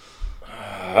head.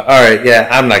 All right, yeah,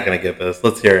 I'm not going to get this.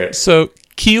 Let's hear it. So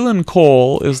Keelan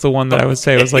Cole is the one that I would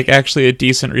say was like actually a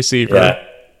decent receiver. Yeah.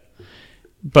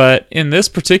 But in this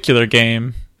particular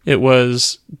game, it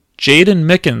was Jaden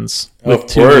Mickens with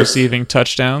 2 course. receiving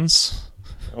touchdowns.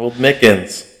 Old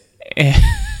Mickens.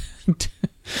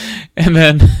 And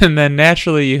then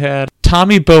naturally you had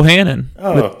Tommy Bohannon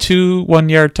with 2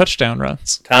 one-yard touchdown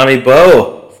runs. Tommy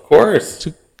Bo, of course.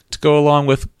 To go along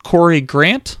with Corey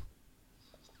Grant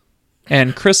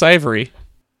and Chris Ivory.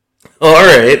 All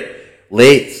right.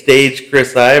 Late stage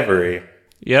Chris Ivory.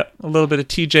 Yep, a little bit of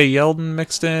TJ Yeldon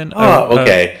mixed in. Oh,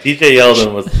 okay. TJ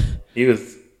Yeldon was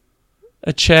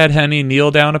a Chad Henne kneel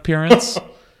down appearance.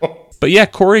 But yeah,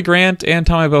 Corey Grant and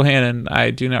Tommy Bohannon, I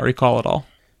do not recall at all.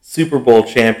 Super Bowl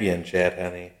champion Chad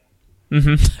Henne.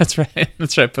 Mm-hmm. That's right.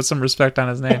 That's right. Put some respect on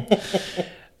his name.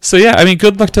 So yeah, I mean,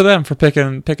 good luck to them for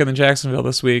picking the Jacksonville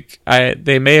this week.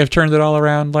 They may have turned it all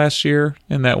around last year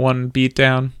in that one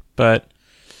beatdown, but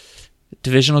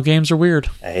divisional games are weird.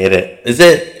 I hate it. Is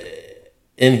it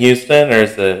in Houston or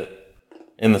is it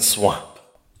in the swamp?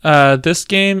 This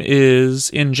game is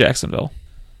in Jacksonville.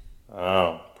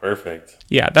 Oh, perfect.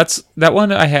 Yeah, that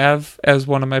one I have as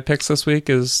one of my picks this week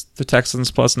is the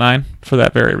Texans +9 for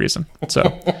that very reason. So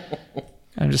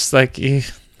I'm just like, I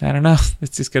don't know.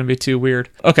 It's just going to be too weird.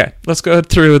 Okay, let's go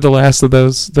through the last of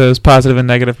those positive and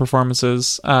negative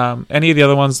performances. Any of the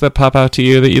other ones that pop out to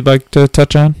you that you'd like to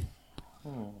touch on?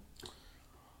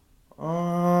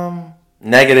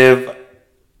 Negative.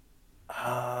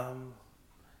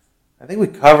 I think we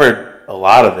covered a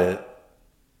lot of it.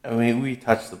 I mean, we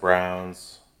touched the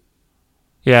Browns.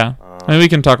 Yeah. I mean, we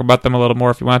can talk about them a little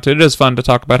more if you want to. It is fun to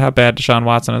talk about how bad Deshaun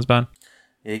Watson has been.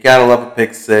 Yeah, you gotta love a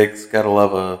pick six. Gotta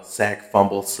love a sack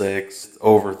fumble six.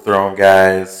 Overthrown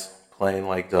guys playing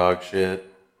like dog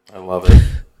shit. I love it.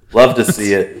 Love to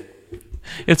see it.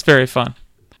 It's very fun.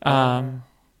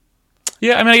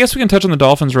 Yeah, I mean, I guess we can touch on the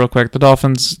Dolphins real quick. The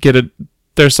Dolphins get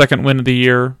their second win of the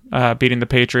year, beating the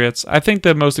Patriots. I think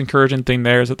the most encouraging thing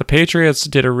there is that the Patriots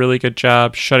did a really good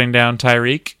job shutting down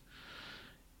Tyreek,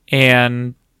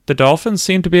 and the Dolphins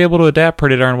seem to be able to adapt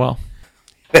pretty darn well.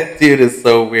 That dude is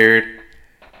so weird.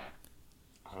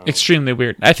 Extremely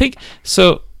weird. I think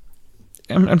so.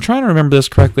 I'm trying to remember this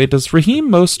correctly. Does Raheem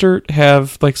Mostert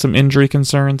have like some injury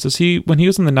concerns? When he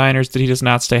was in the Niners, did he just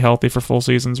not stay healthy for full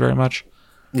seasons very much?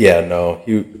 Yeah, no.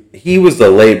 He was a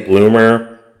late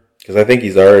bloomer because I think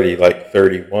he's already like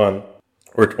 31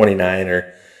 or 29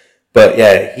 but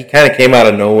yeah, he kind of came out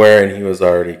of nowhere and he was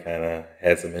already kind of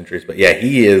had some injuries. But yeah,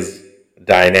 he is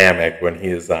dynamic when he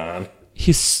is on.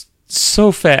 He's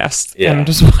so fast. Yeah. And I'm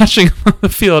just watching him on the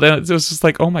field and it was just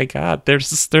like, oh my God, they're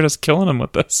just killing him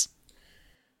with this.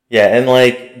 Yeah, and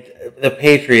like the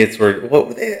Patriots it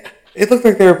looked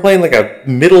like they were playing like a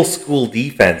middle school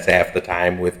defense half the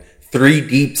time with 3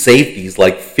 deep safeties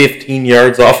like 15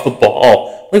 yards off the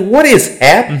ball. Like, what is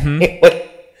happening? Mm-hmm.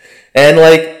 And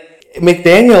like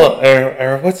McDaniel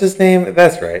or what's his name?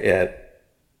 That's right. Yeah,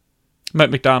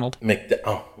 Mike McDonald.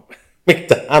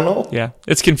 McDonald. Yeah,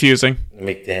 it's confusing.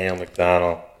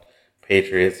 McDonald,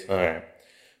 Patriots. All right,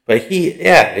 but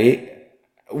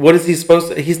what is he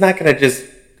supposed to? He's not going to just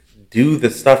do the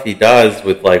stuff he does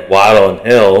with like Waddle and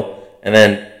Hill, and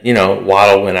then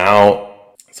Waddle went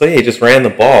out. So yeah, he just ran the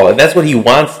ball, and that's what he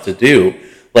wants to do.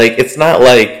 Like, it's not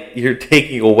like you're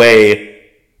taking away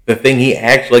the thing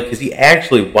because he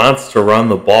actually wants to run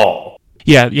the ball.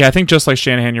 Yeah, I think just like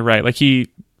Shanahan, you're right. Like,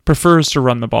 he prefers to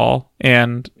run the ball,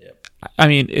 and I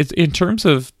mean, it's in terms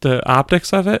of the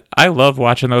optics of it, I love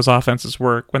watching those offenses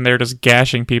work when they're just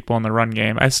gashing people in the run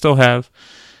game. I still have,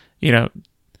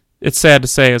 it's sad to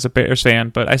say as a Bears fan,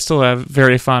 but I still have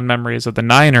very fond memories of the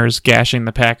Niners gashing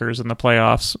the Packers in the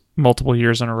playoffs multiple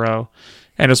years in a row,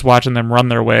 and just watching them run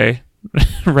their way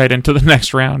right into the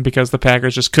next round because the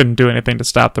Packers just couldn't do anything to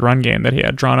stop the run game that he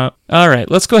had drawn up. All right,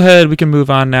 let's go ahead. We can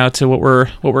move on now to what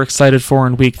we're excited for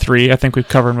in Week 3. I think we've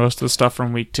covered most of the stuff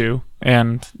from Week 2,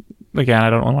 and again,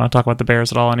 I don't want to talk about the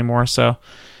Bears at all anymore. So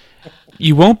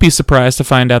you won't be surprised to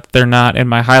find out that they're not in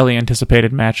my highly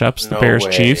anticipated matchups, the Bears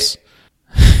Chiefs.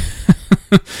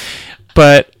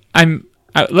 But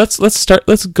let's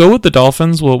go with the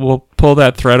Dolphins. We'll pull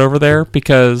that thread over there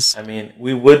because I mean,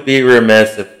 we would be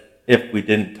remiss if we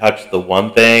didn't touch the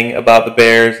one thing about the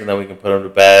Bears, and then we can put them to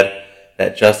bed.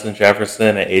 That Justin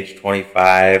Jefferson at age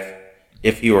 25,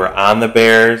 if he were on the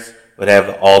Bears, would have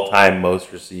the all-time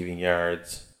most receiving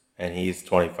yards, and he's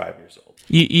 25 years old.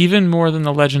 Even more than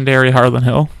the legendary Harlan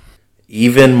Hill.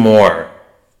 Even more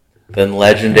than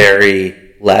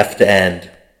legendary left end,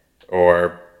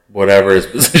 or whatever his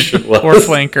position was. Or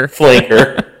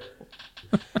flanker.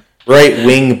 Right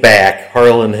wing back,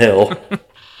 Harlan Hill.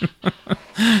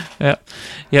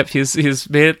 Yep, he's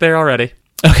made it there already.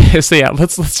 Okay, so yeah,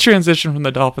 let's transition from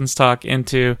the Dolphins talk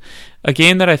into a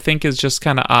game that I think is just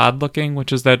kind of odd looking,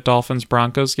 which is that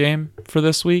Dolphins-Broncos game for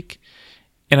this week.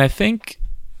 And I think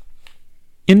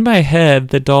in my head,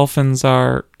 the Dolphins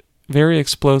are very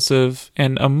explosive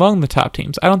and among the top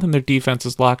teams. I don't think their defense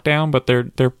is locked down, but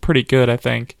they're pretty good, I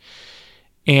think.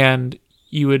 And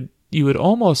you would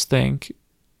almost think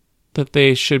that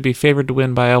they should be favored to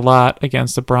win by a lot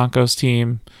against the Broncos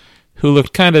team, who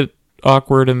looked kind of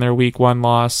awkward in their Week 1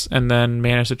 loss and then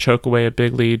managed to choke away a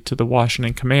big lead to the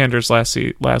Washington Commanders last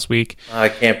week. I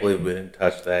can't believe we didn't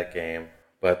touch that game,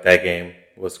 but that game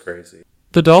was crazy.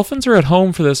 The Dolphins are at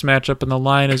home for this matchup, and the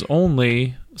line is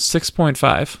only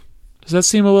 6.5. Does that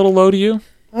seem a little low to you?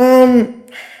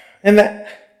 And that,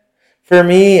 for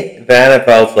me, the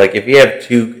NFL's like if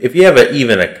you have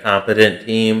even a competent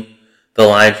team, the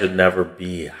line should never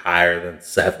be higher than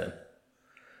 7.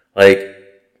 Because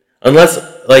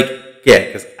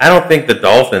I don't think the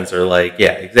Dolphins are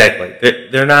exactly.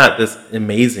 They're not this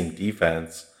amazing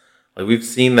defense. Like we've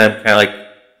seen them kind of like,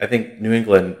 I think New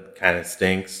England kind of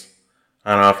stinks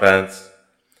on offense,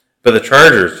 but the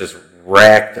Chargers just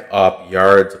racked up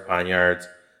yards upon yards.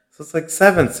 So it's like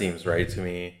 7 seems right to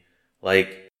me.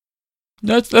 Like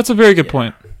that's a very good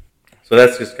point. So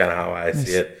that's just kind of how I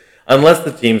see it. Unless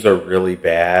the teams are really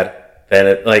bad,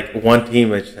 then one team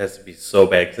just has to be so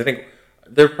bad. Because I think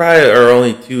there probably are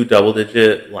only 2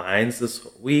 double-digit lines this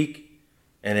week,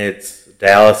 and it's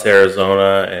Dallas,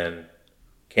 Arizona, and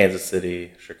Kansas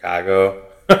City, Chicago.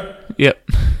 Yep.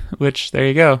 Which, there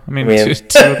you go. I mean 2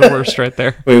 of the worst right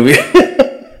there.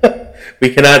 We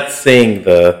cannot sing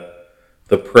the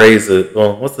praises.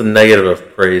 Well, what's the negative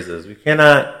of praises? We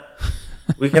cannot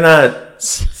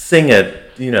sing a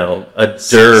dirge.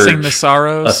 Sing the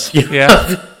sorrows.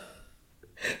 Yeah.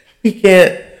 We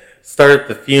can't start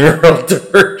the funeral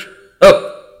dirge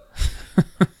of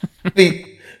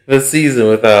the season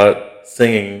without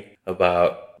singing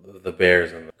about the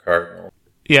Bears and the Cardinals.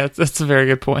 Yeah, that's a very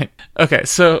good point. Okay,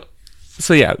 so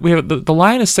yeah, we have the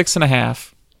line is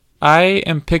 6.5. I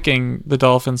am picking the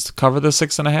Dolphins to cover the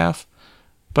 6.5,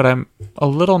 but I'm a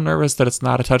little nervous that it's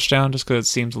not a touchdown just because it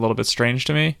seems a little bit strange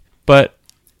to me. But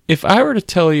if I were to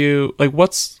tell you,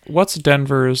 what's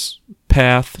Denver's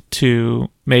path to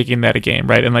making that a game,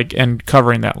 right, and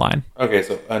covering that line? Okay,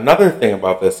 so another thing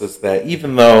about this is that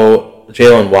even though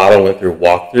Jalen Waddle went through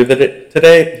walkthrough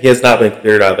today, he has not been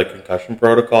cleared out of the concussion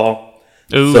protocol.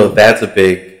 Ooh. So that's a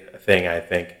big thing, I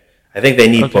think. I think they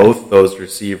need both those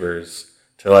receivers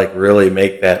to really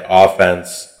make that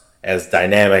offense as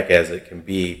dynamic as it can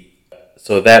be.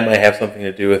 So that might have something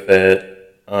to do with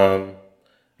it.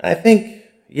 I think,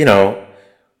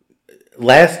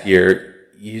 last year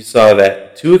you saw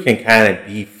that Tua can kind of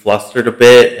be flustered a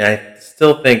bit, and I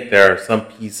still think there are some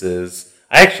pieces.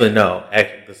 Actually,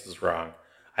 this is wrong.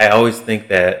 I always think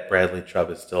that Bradley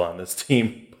Chubb is still on this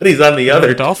team, but he's on the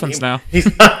other Dolphins team. Now. He's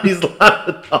on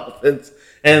the Dolphins,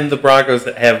 and the Broncos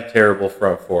have a terrible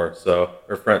front four.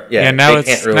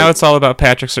 Now it's all about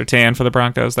Patrick Surtain for the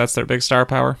Broncos. That's their big star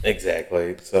power.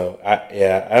 Exactly. So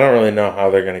I don't really know how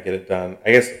they're going to get it done.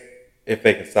 I guess if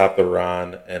they can stop the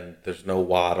run and there's no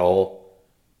Waddle,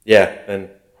 then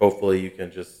hopefully you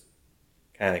can just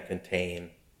kind of contain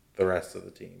the rest of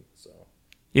the team. So.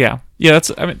 Yeah,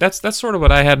 that's sort of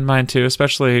what I had in mind too,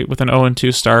 especially with an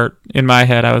 0-2 start. In my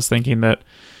head, I was thinking that,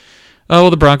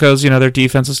 the Broncos, their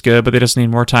defense is good, but they just need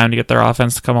more time to get their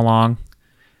offense to come along.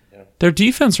 Yeah. Their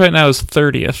defense right now is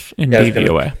 30th in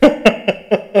DVOA.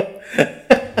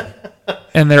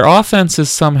 And their offense is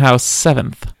somehow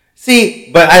 7th. See,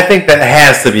 but I think that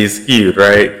has to be skewed,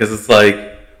 right? Because it's like,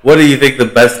 what do you think the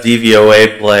best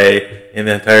DVOA play in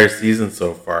the entire season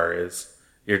so far is?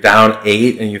 You're down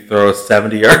 8 and you throw a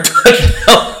 70-yard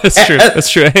touchdown. That's true. That's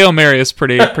true. A Hail Mary is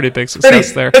pretty big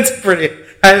success there. That's pretty.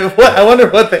 I wonder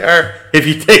what they are if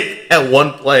you take that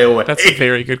one play away. That's a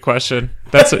very good question.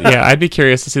 Yeah, I'd be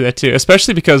curious to see that too,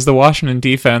 especially because the Washington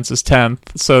defense is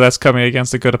 10th, so that's coming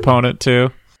against a good opponent too.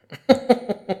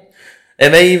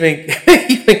 And they even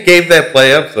gave that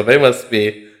play up, so they must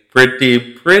be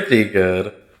pretty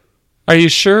good. Are you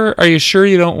sure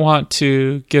you don't want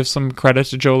to give some credit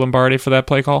to Joe Lombardi for that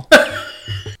play call?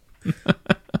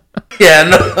 Yeah,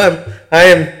 no, I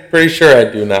am pretty sure I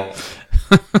do not.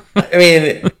 I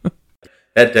mean,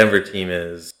 that Denver team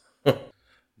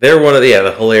they're one of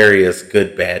the hilarious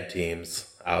good bad teams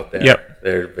out there. Yep.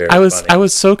 They're very funny. I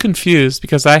was so confused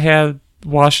because I had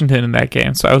Washington in that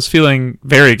game, so I was feeling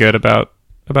very good about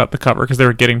the cover because they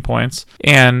were getting points.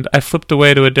 And I flipped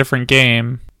away to a different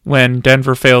game when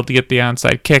Denver failed to get the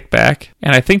onside kickback,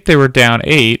 and I think they were down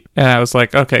 8, and I was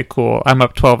like, okay, cool, I'm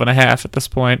up 12.5 at this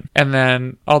point. And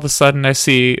then all of a sudden I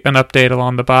see an update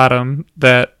along the bottom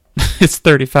that it's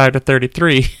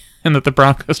 35-33, and that the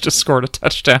Broncos just scored a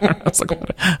touchdown. I was like,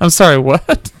 what? I'm sorry,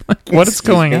 what? What is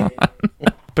going on?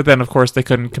 But then, of course, they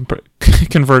couldn't convert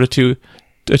a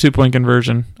 2-point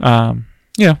conversion.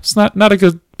 It's not a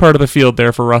good part of the field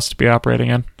there for Russ to be operating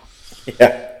in.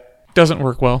 Yeah. Doesn't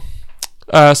work well.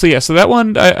 So that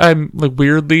one I'm like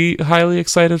weirdly highly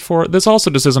excited for. This also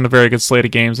just isn't a very good slate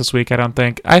of games this week, I don't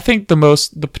think. I think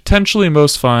the potentially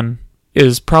most fun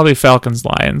is probably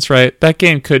Falcons-Lions, right? That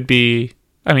game could be,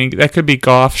 that could be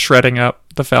Goff shredding up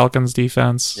the Falcons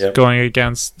defense, going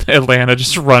against Atlanta,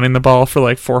 just running the ball for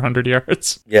like 400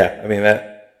 yards. Yeah,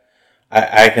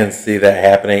 I can see that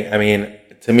happening.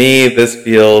 To me, this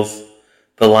feels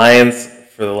the Lions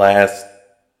for the last,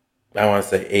 I want to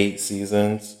say 8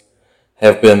 seasons,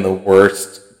 have been the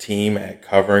worst team at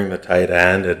covering the tight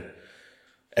end,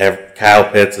 and Kyle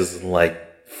Pitts is in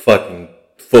like fucking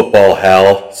football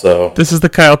hell. So this is the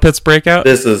Kyle Pitts breakout.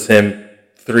 This is him,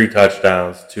 3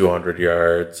 touchdowns, 200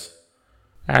 yards.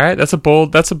 All right, that's a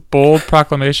bold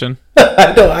proclamation.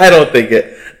 I don't think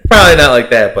it. Probably not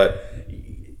like that, but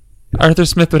Arthur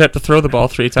Smith would have to throw the ball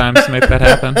 3 times to make that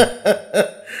happen.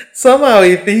 Somehow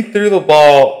he threw the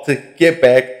ball to get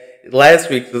back last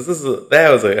week. Because that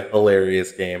was a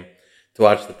hilarious game to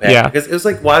watch the Packers. Yeah. Because it was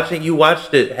like you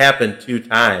watched it happen 2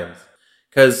 times.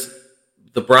 Because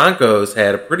the Broncos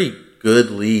had a pretty good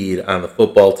lead on the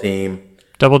football team.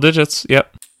 Double digits,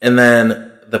 yep. And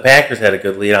then the Packers had a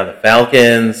good lead on the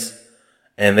Falcons.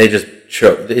 And they just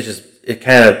choked.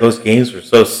 Those games were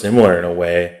so similar in a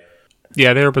way.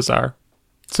 Yeah, they were bizarre.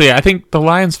 So I think the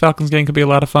Lions-Falcons game could be a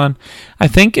lot of fun. I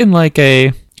think in like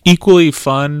a equally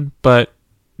fun but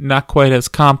not quite as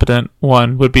competent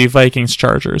one would be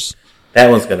Vikings-Chargers. That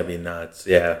one's going to be nuts,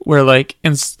 yeah. Where like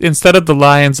instead of the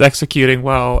Lions executing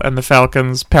well and the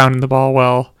Falcons pounding the ball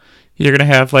well, you're going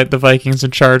to have like the Vikings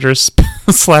and Chargers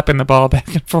slapping the ball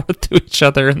back and forth to each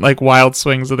other in like wild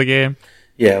swings of the game.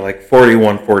 Yeah, like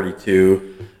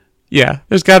 41-42. Yeah,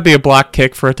 there's got to be a block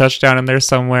kick for a touchdown in there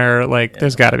somewhere.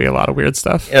 There's got to be a lot of weird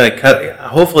stuff. Yeah,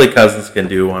 hopefully Cousins can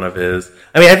do one of his.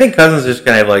 I think Cousins is just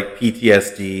going to have like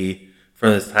PTSD from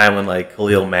this time when like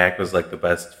Khalil Mack was like the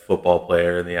best football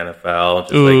player in the NFL,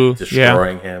 just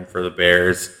destroying him for the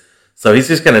Bears. So he's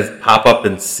just going to pop up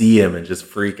and see him and just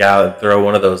freak out and throw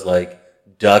one of those like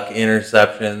duck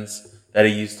interceptions that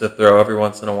he used to throw every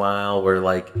once in a while, where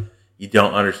like you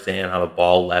don't understand how the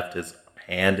ball left his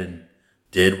hand and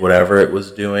did whatever it was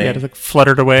doing. Yeah, just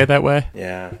fluttered away that way.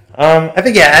 Yeah. I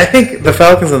think the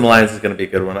Falcons and the Lions is going to be a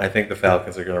good one. I think the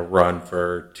Falcons are going to run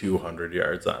for 200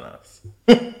 yards on us.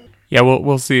 Yeah,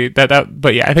 we'll see that.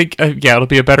 But yeah, I think it'll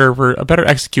be a better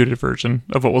executed version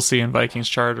of what we'll see in Vikings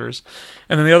Chargers.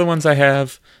 And then the other ones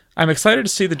I'm excited to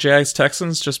see the Jags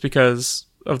Texans just because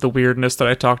of the weirdness that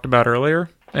I talked about earlier,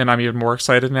 and I'm even more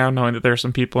excited now knowing that there are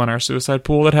some people in our suicide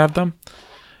pool that have them.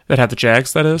 That have the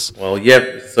Jags, that is. Well,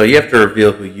 so you have to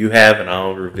reveal who you have, and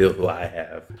I'll reveal who I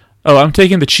have. Oh, I'm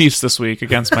taking the Chiefs this week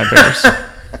against my Bears.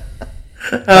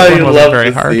 You'd love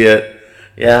to see it.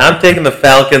 Yeah, I'm taking the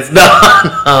Falcons. No,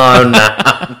 I'm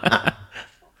not.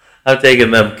 I'm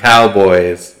taking them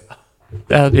Cowboys.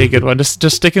 That would be a good one.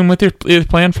 Just sticking with your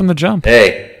plan from the jump.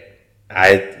 Hey,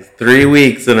 3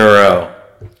 weeks in a row.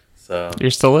 So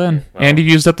you're still in, and you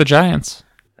used up the Giants.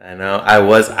 I know.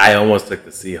 I almost took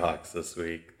the Seahawks this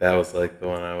week. That was like the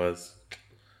one I was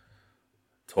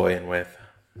toying with.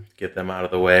 Get them out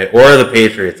of the way. Or the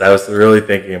Patriots. I was really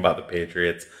thinking about the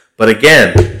Patriots. But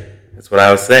again, that's what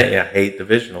I was saying. I hate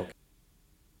divisional.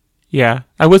 Yeah.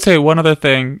 I would say one other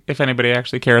thing, if anybody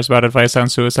actually cares about advice on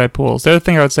suicide pools. The other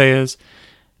thing I would say is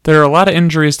there are a lot of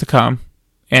injuries to come,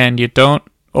 and you don't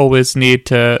always need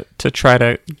to try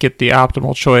to get the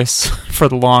optimal choice for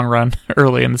the long run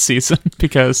early in the season,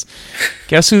 because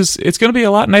it's going to be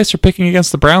a lot nicer picking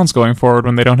against the Browns going forward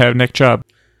when they don't have Nick Chubb.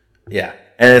 Yeah,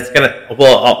 and it's going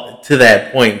to, to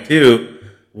that point too,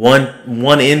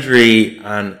 one injury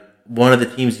on one of the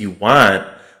teams you want,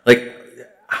 like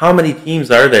how many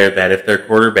teams are there that if their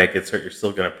quarterback gets hurt, you're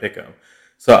still going to pick them?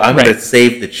 So I'm going to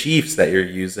save the Chiefs that you're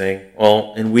using.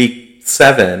 Well, in week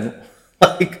 7,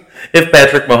 like, if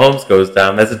Patrick Mahomes goes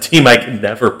down, that's a team I can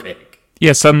never pick.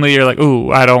 Yeah, suddenly you're like,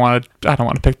 ooh, I don't want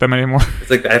to pick them anymore. It's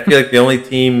like I feel like the only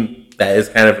team that is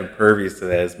kind of impervious to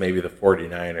that is maybe the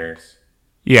 49ers.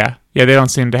 Yeah, they don't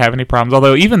seem to have any problems.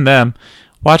 Although even them,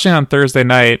 watching on Thursday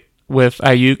night with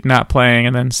Ayuk not playing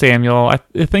and then Samuel, I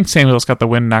think Samuel's got the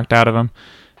wind knocked out of him.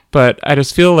 But I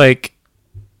just feel like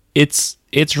it's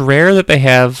rare that they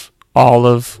have all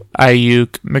of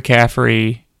Ayuk,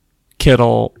 McCaffrey,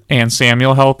 Kittle, and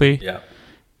Samuel healthy. Yeah.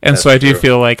 And so I do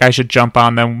feel like I should jump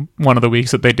on them one of the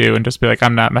weeks that they do and just be like,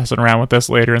 I'm not messing around with this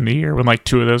later in the year when like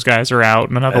 2 of those guys are out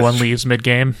and another one leaves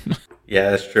mid-game.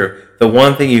 Yeah, that's true. The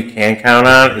one thing you can count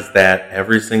on is that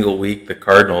every single week the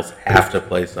Cardinals have to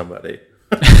play somebody.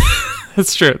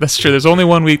 That's true. There's only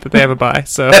 1 week that they have a bye.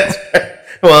 So. That's right.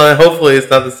 Well, and hopefully it's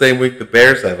not the same week the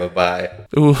Bears have a bye.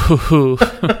 Ooh.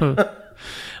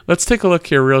 Let's take a look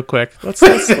here real quick. Let's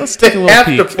take a little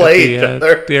peek at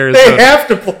the Arizona, they have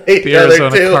to play each the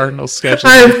Arizona too. Cardinals schedule.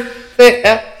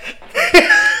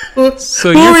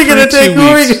 So who are we going to take? Who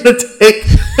are we going to take?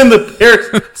 And the Bears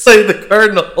play the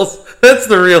Cardinals. That's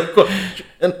the real question.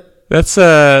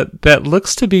 That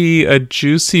looks to be a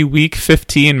juicy Week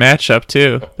 15 matchup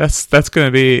too. That's going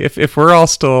to be if we're all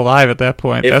still alive at that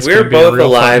point. If that's we're be a real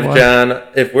alive, John.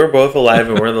 If we're both alive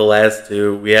and we're the last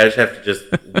 2, we actually have to just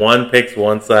one picks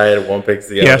one side and one picks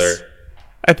the other.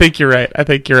 I think you're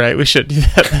right. We should do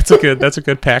that. That's a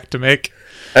good pack to make.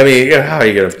 I mean, how are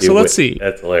you going to do? So let's see.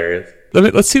 That's hilarious.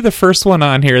 Let's see the first one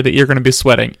on here that you're going to be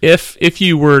sweating. If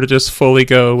you were to just fully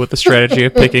go with the strategy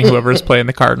of picking whoever's playing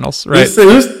the Cardinals, right?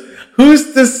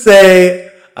 Who's to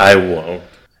say I won't?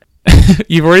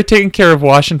 You've already taken care of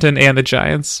Washington and the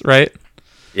Giants, right?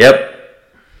 Yep.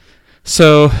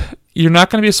 So you're not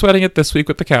going to be sweating it this week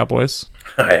with the Cowboys.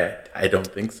 I don't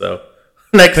think so.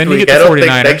 Next then week, I don't think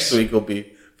next week will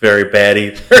be very bad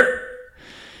either.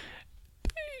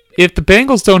 If the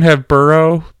Bengals don't have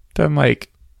Burrow, then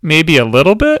like maybe a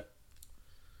little bit.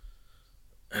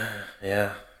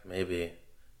 Yeah, maybe.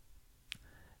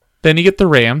 Then you get the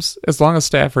Rams. As long as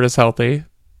Stafford is healthy,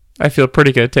 I feel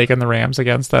pretty good taking the Rams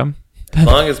against them. As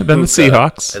long as then the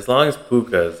Seahawks. As long as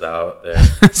Puka is out there.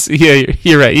 Yeah,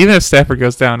 you're right. Even if Stafford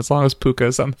goes down, as long as Puka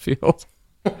is on the field.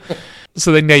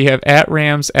 So then you have at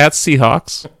Rams, at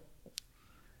Seahawks,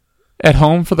 at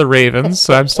home for the Ravens.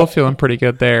 So I'm still feeling pretty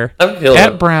good there.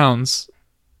 At Browns.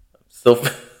 Still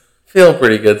feeling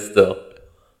pretty good still.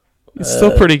 It's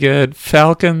still pretty good.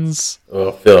 Falcons.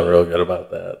 Well, feeling real good about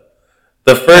that.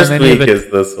 The first week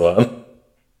is this one.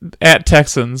 At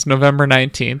Texans, November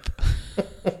 19th.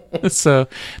 So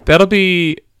that'll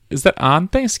be... Is that on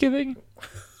Thanksgiving?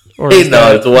 Or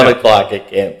no, it's 1 o'clock. It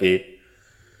can't be.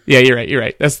 Yeah, you're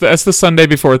right. That's the Sunday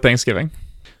before Thanksgiving.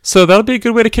 So that'll be a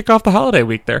good way to kick off the holiday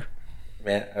week there.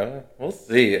 Man, we'll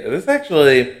see. This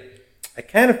actually... I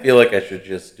kind of feel like I should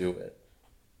just do it.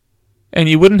 And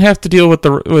you wouldn't have to deal with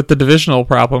the divisional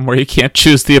problem where you can't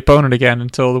choose the opponent again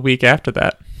until the week after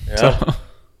that. Yeah. So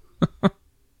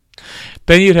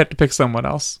then you'd have to pick someone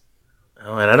else.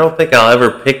 Oh, and I don't think I'll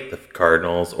ever pick the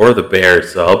Cardinals or the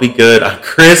Bears, so I'll be good on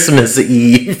Christmas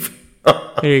Eve.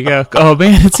 There you go. Oh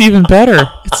man, it's even better.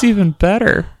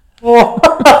 Well,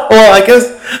 I guess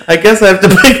I have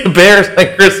to pick the Bears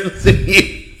on Christmas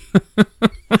Eve.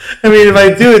 I mean, if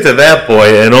I do it to that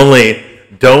point and only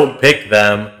don't pick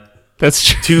them, that's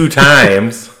true. 2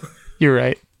 times. You're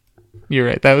right.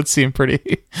 That would seem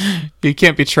pretty... You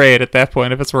can't betray it at that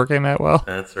point if it's working that well.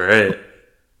 That's right.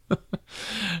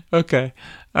 Okay.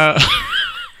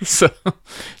 So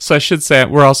I should say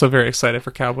we're also very excited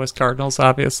for Cowboys Cardinals,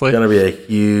 obviously. It's going to be a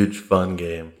huge, fun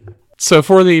game. So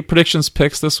for the predictions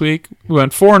picks this week, we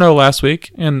went 4-0 last week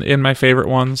in my favorite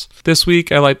ones. This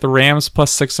week, I like the Rams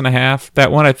plus 6.5.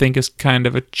 That one I think is kind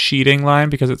of a cheating line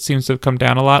because it seems to have come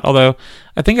down a lot. Although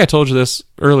I think I told you this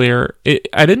earlier,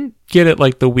 I didn't get it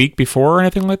like the week before or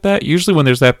anything like that. Usually when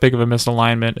there's that big of a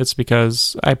misalignment, it's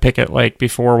because I pick it like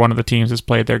before one of the teams has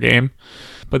played their game.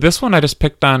 But this one I just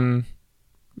picked on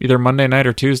either Monday night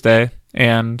or Tuesday,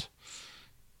 and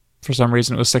for some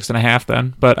reason it was 6.5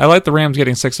 then. But I like the Rams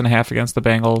getting 6.5 against the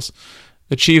Bengals.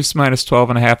 The Chiefs minus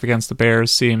 12.5 against the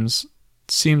Bears seems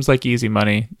like easy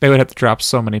money. They would have to drop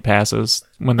so many passes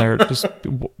when they're just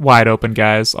wide open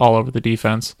guys all over the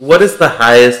defense. What is the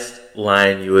highest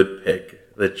line you would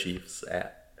pick the Chiefs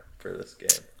at for this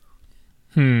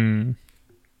game?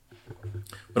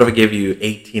 What if I give you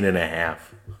 18.5?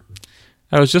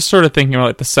 I was just sort of thinking about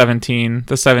like the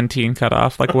 17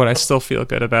 cutoff. Like, would I still feel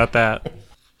good about that?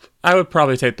 I would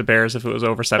probably take the Bears if it was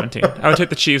over 17. I would take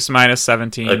the Chiefs minus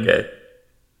 17. Okay.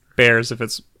 Bears if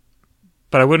it's...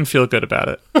 But I wouldn't feel good about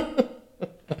it.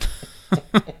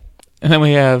 And then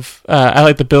we have... I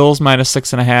like the Bills minus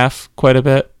 6.5 quite a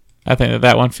bit. I think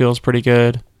that one feels pretty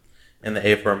good. And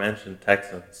the aforementioned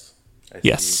Texans.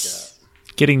 Yes.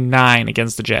 Getting 9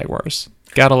 against the Jaguars.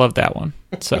 Gotta love that one.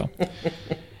 So...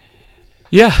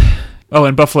 Yeah. Oh,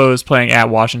 and Buffalo is playing at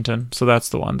Washington, so that's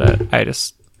the one that I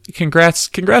just... Congrats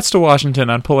to Washington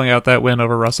on pulling out that win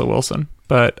over Russell Wilson,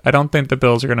 but I don't think the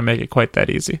Bills are going to make it quite that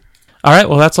easy. All right,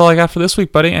 well, that's all I got for this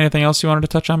week, buddy. Anything else you wanted to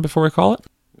touch on before we call it?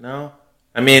 No.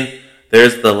 I mean,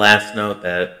 there's the last note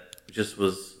that just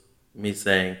was me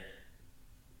saying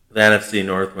the NFC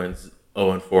North wins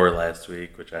 0-4 last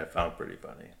week, which I found pretty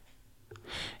funny.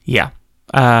 Yeah.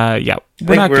 Yeah.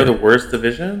 We're the worst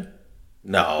division?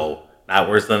 No. Not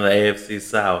worse than the AFC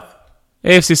South.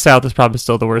 AFC South is probably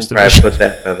still the worst division. Put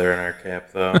that feather in our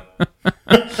cap, though.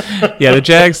 Yeah,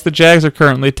 the Jags are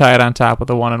currently tied on top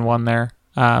with a 1-1 there.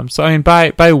 So I mean,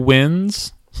 by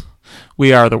wins,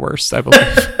 we are the worst, I believe.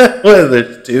 What is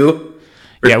it, 2?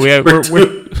 Yeah,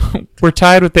 we're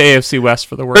tied with the AFC West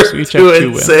for the worst. We each have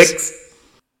 2 wins. 6.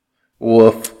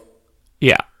 Woof.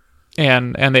 Yeah.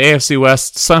 And the AFC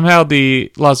West, somehow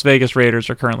the Las Vegas Raiders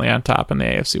are currently on top in the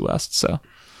AFC West, so.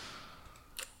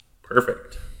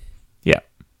 Perfect. Yeah.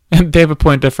 And they have a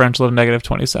point differential of negative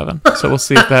 27. So we'll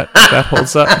see if that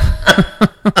holds up.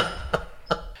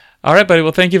 All right, buddy.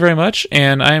 Well, thank you very much.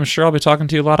 And I am sure I'll be talking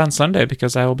to you a lot on Sunday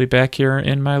because I will be back here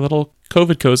in my little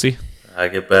COVID cozy. I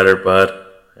get better, bud.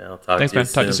 Yeah, I'll talk to you soon. Thanks, man.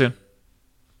 Talk to you soon.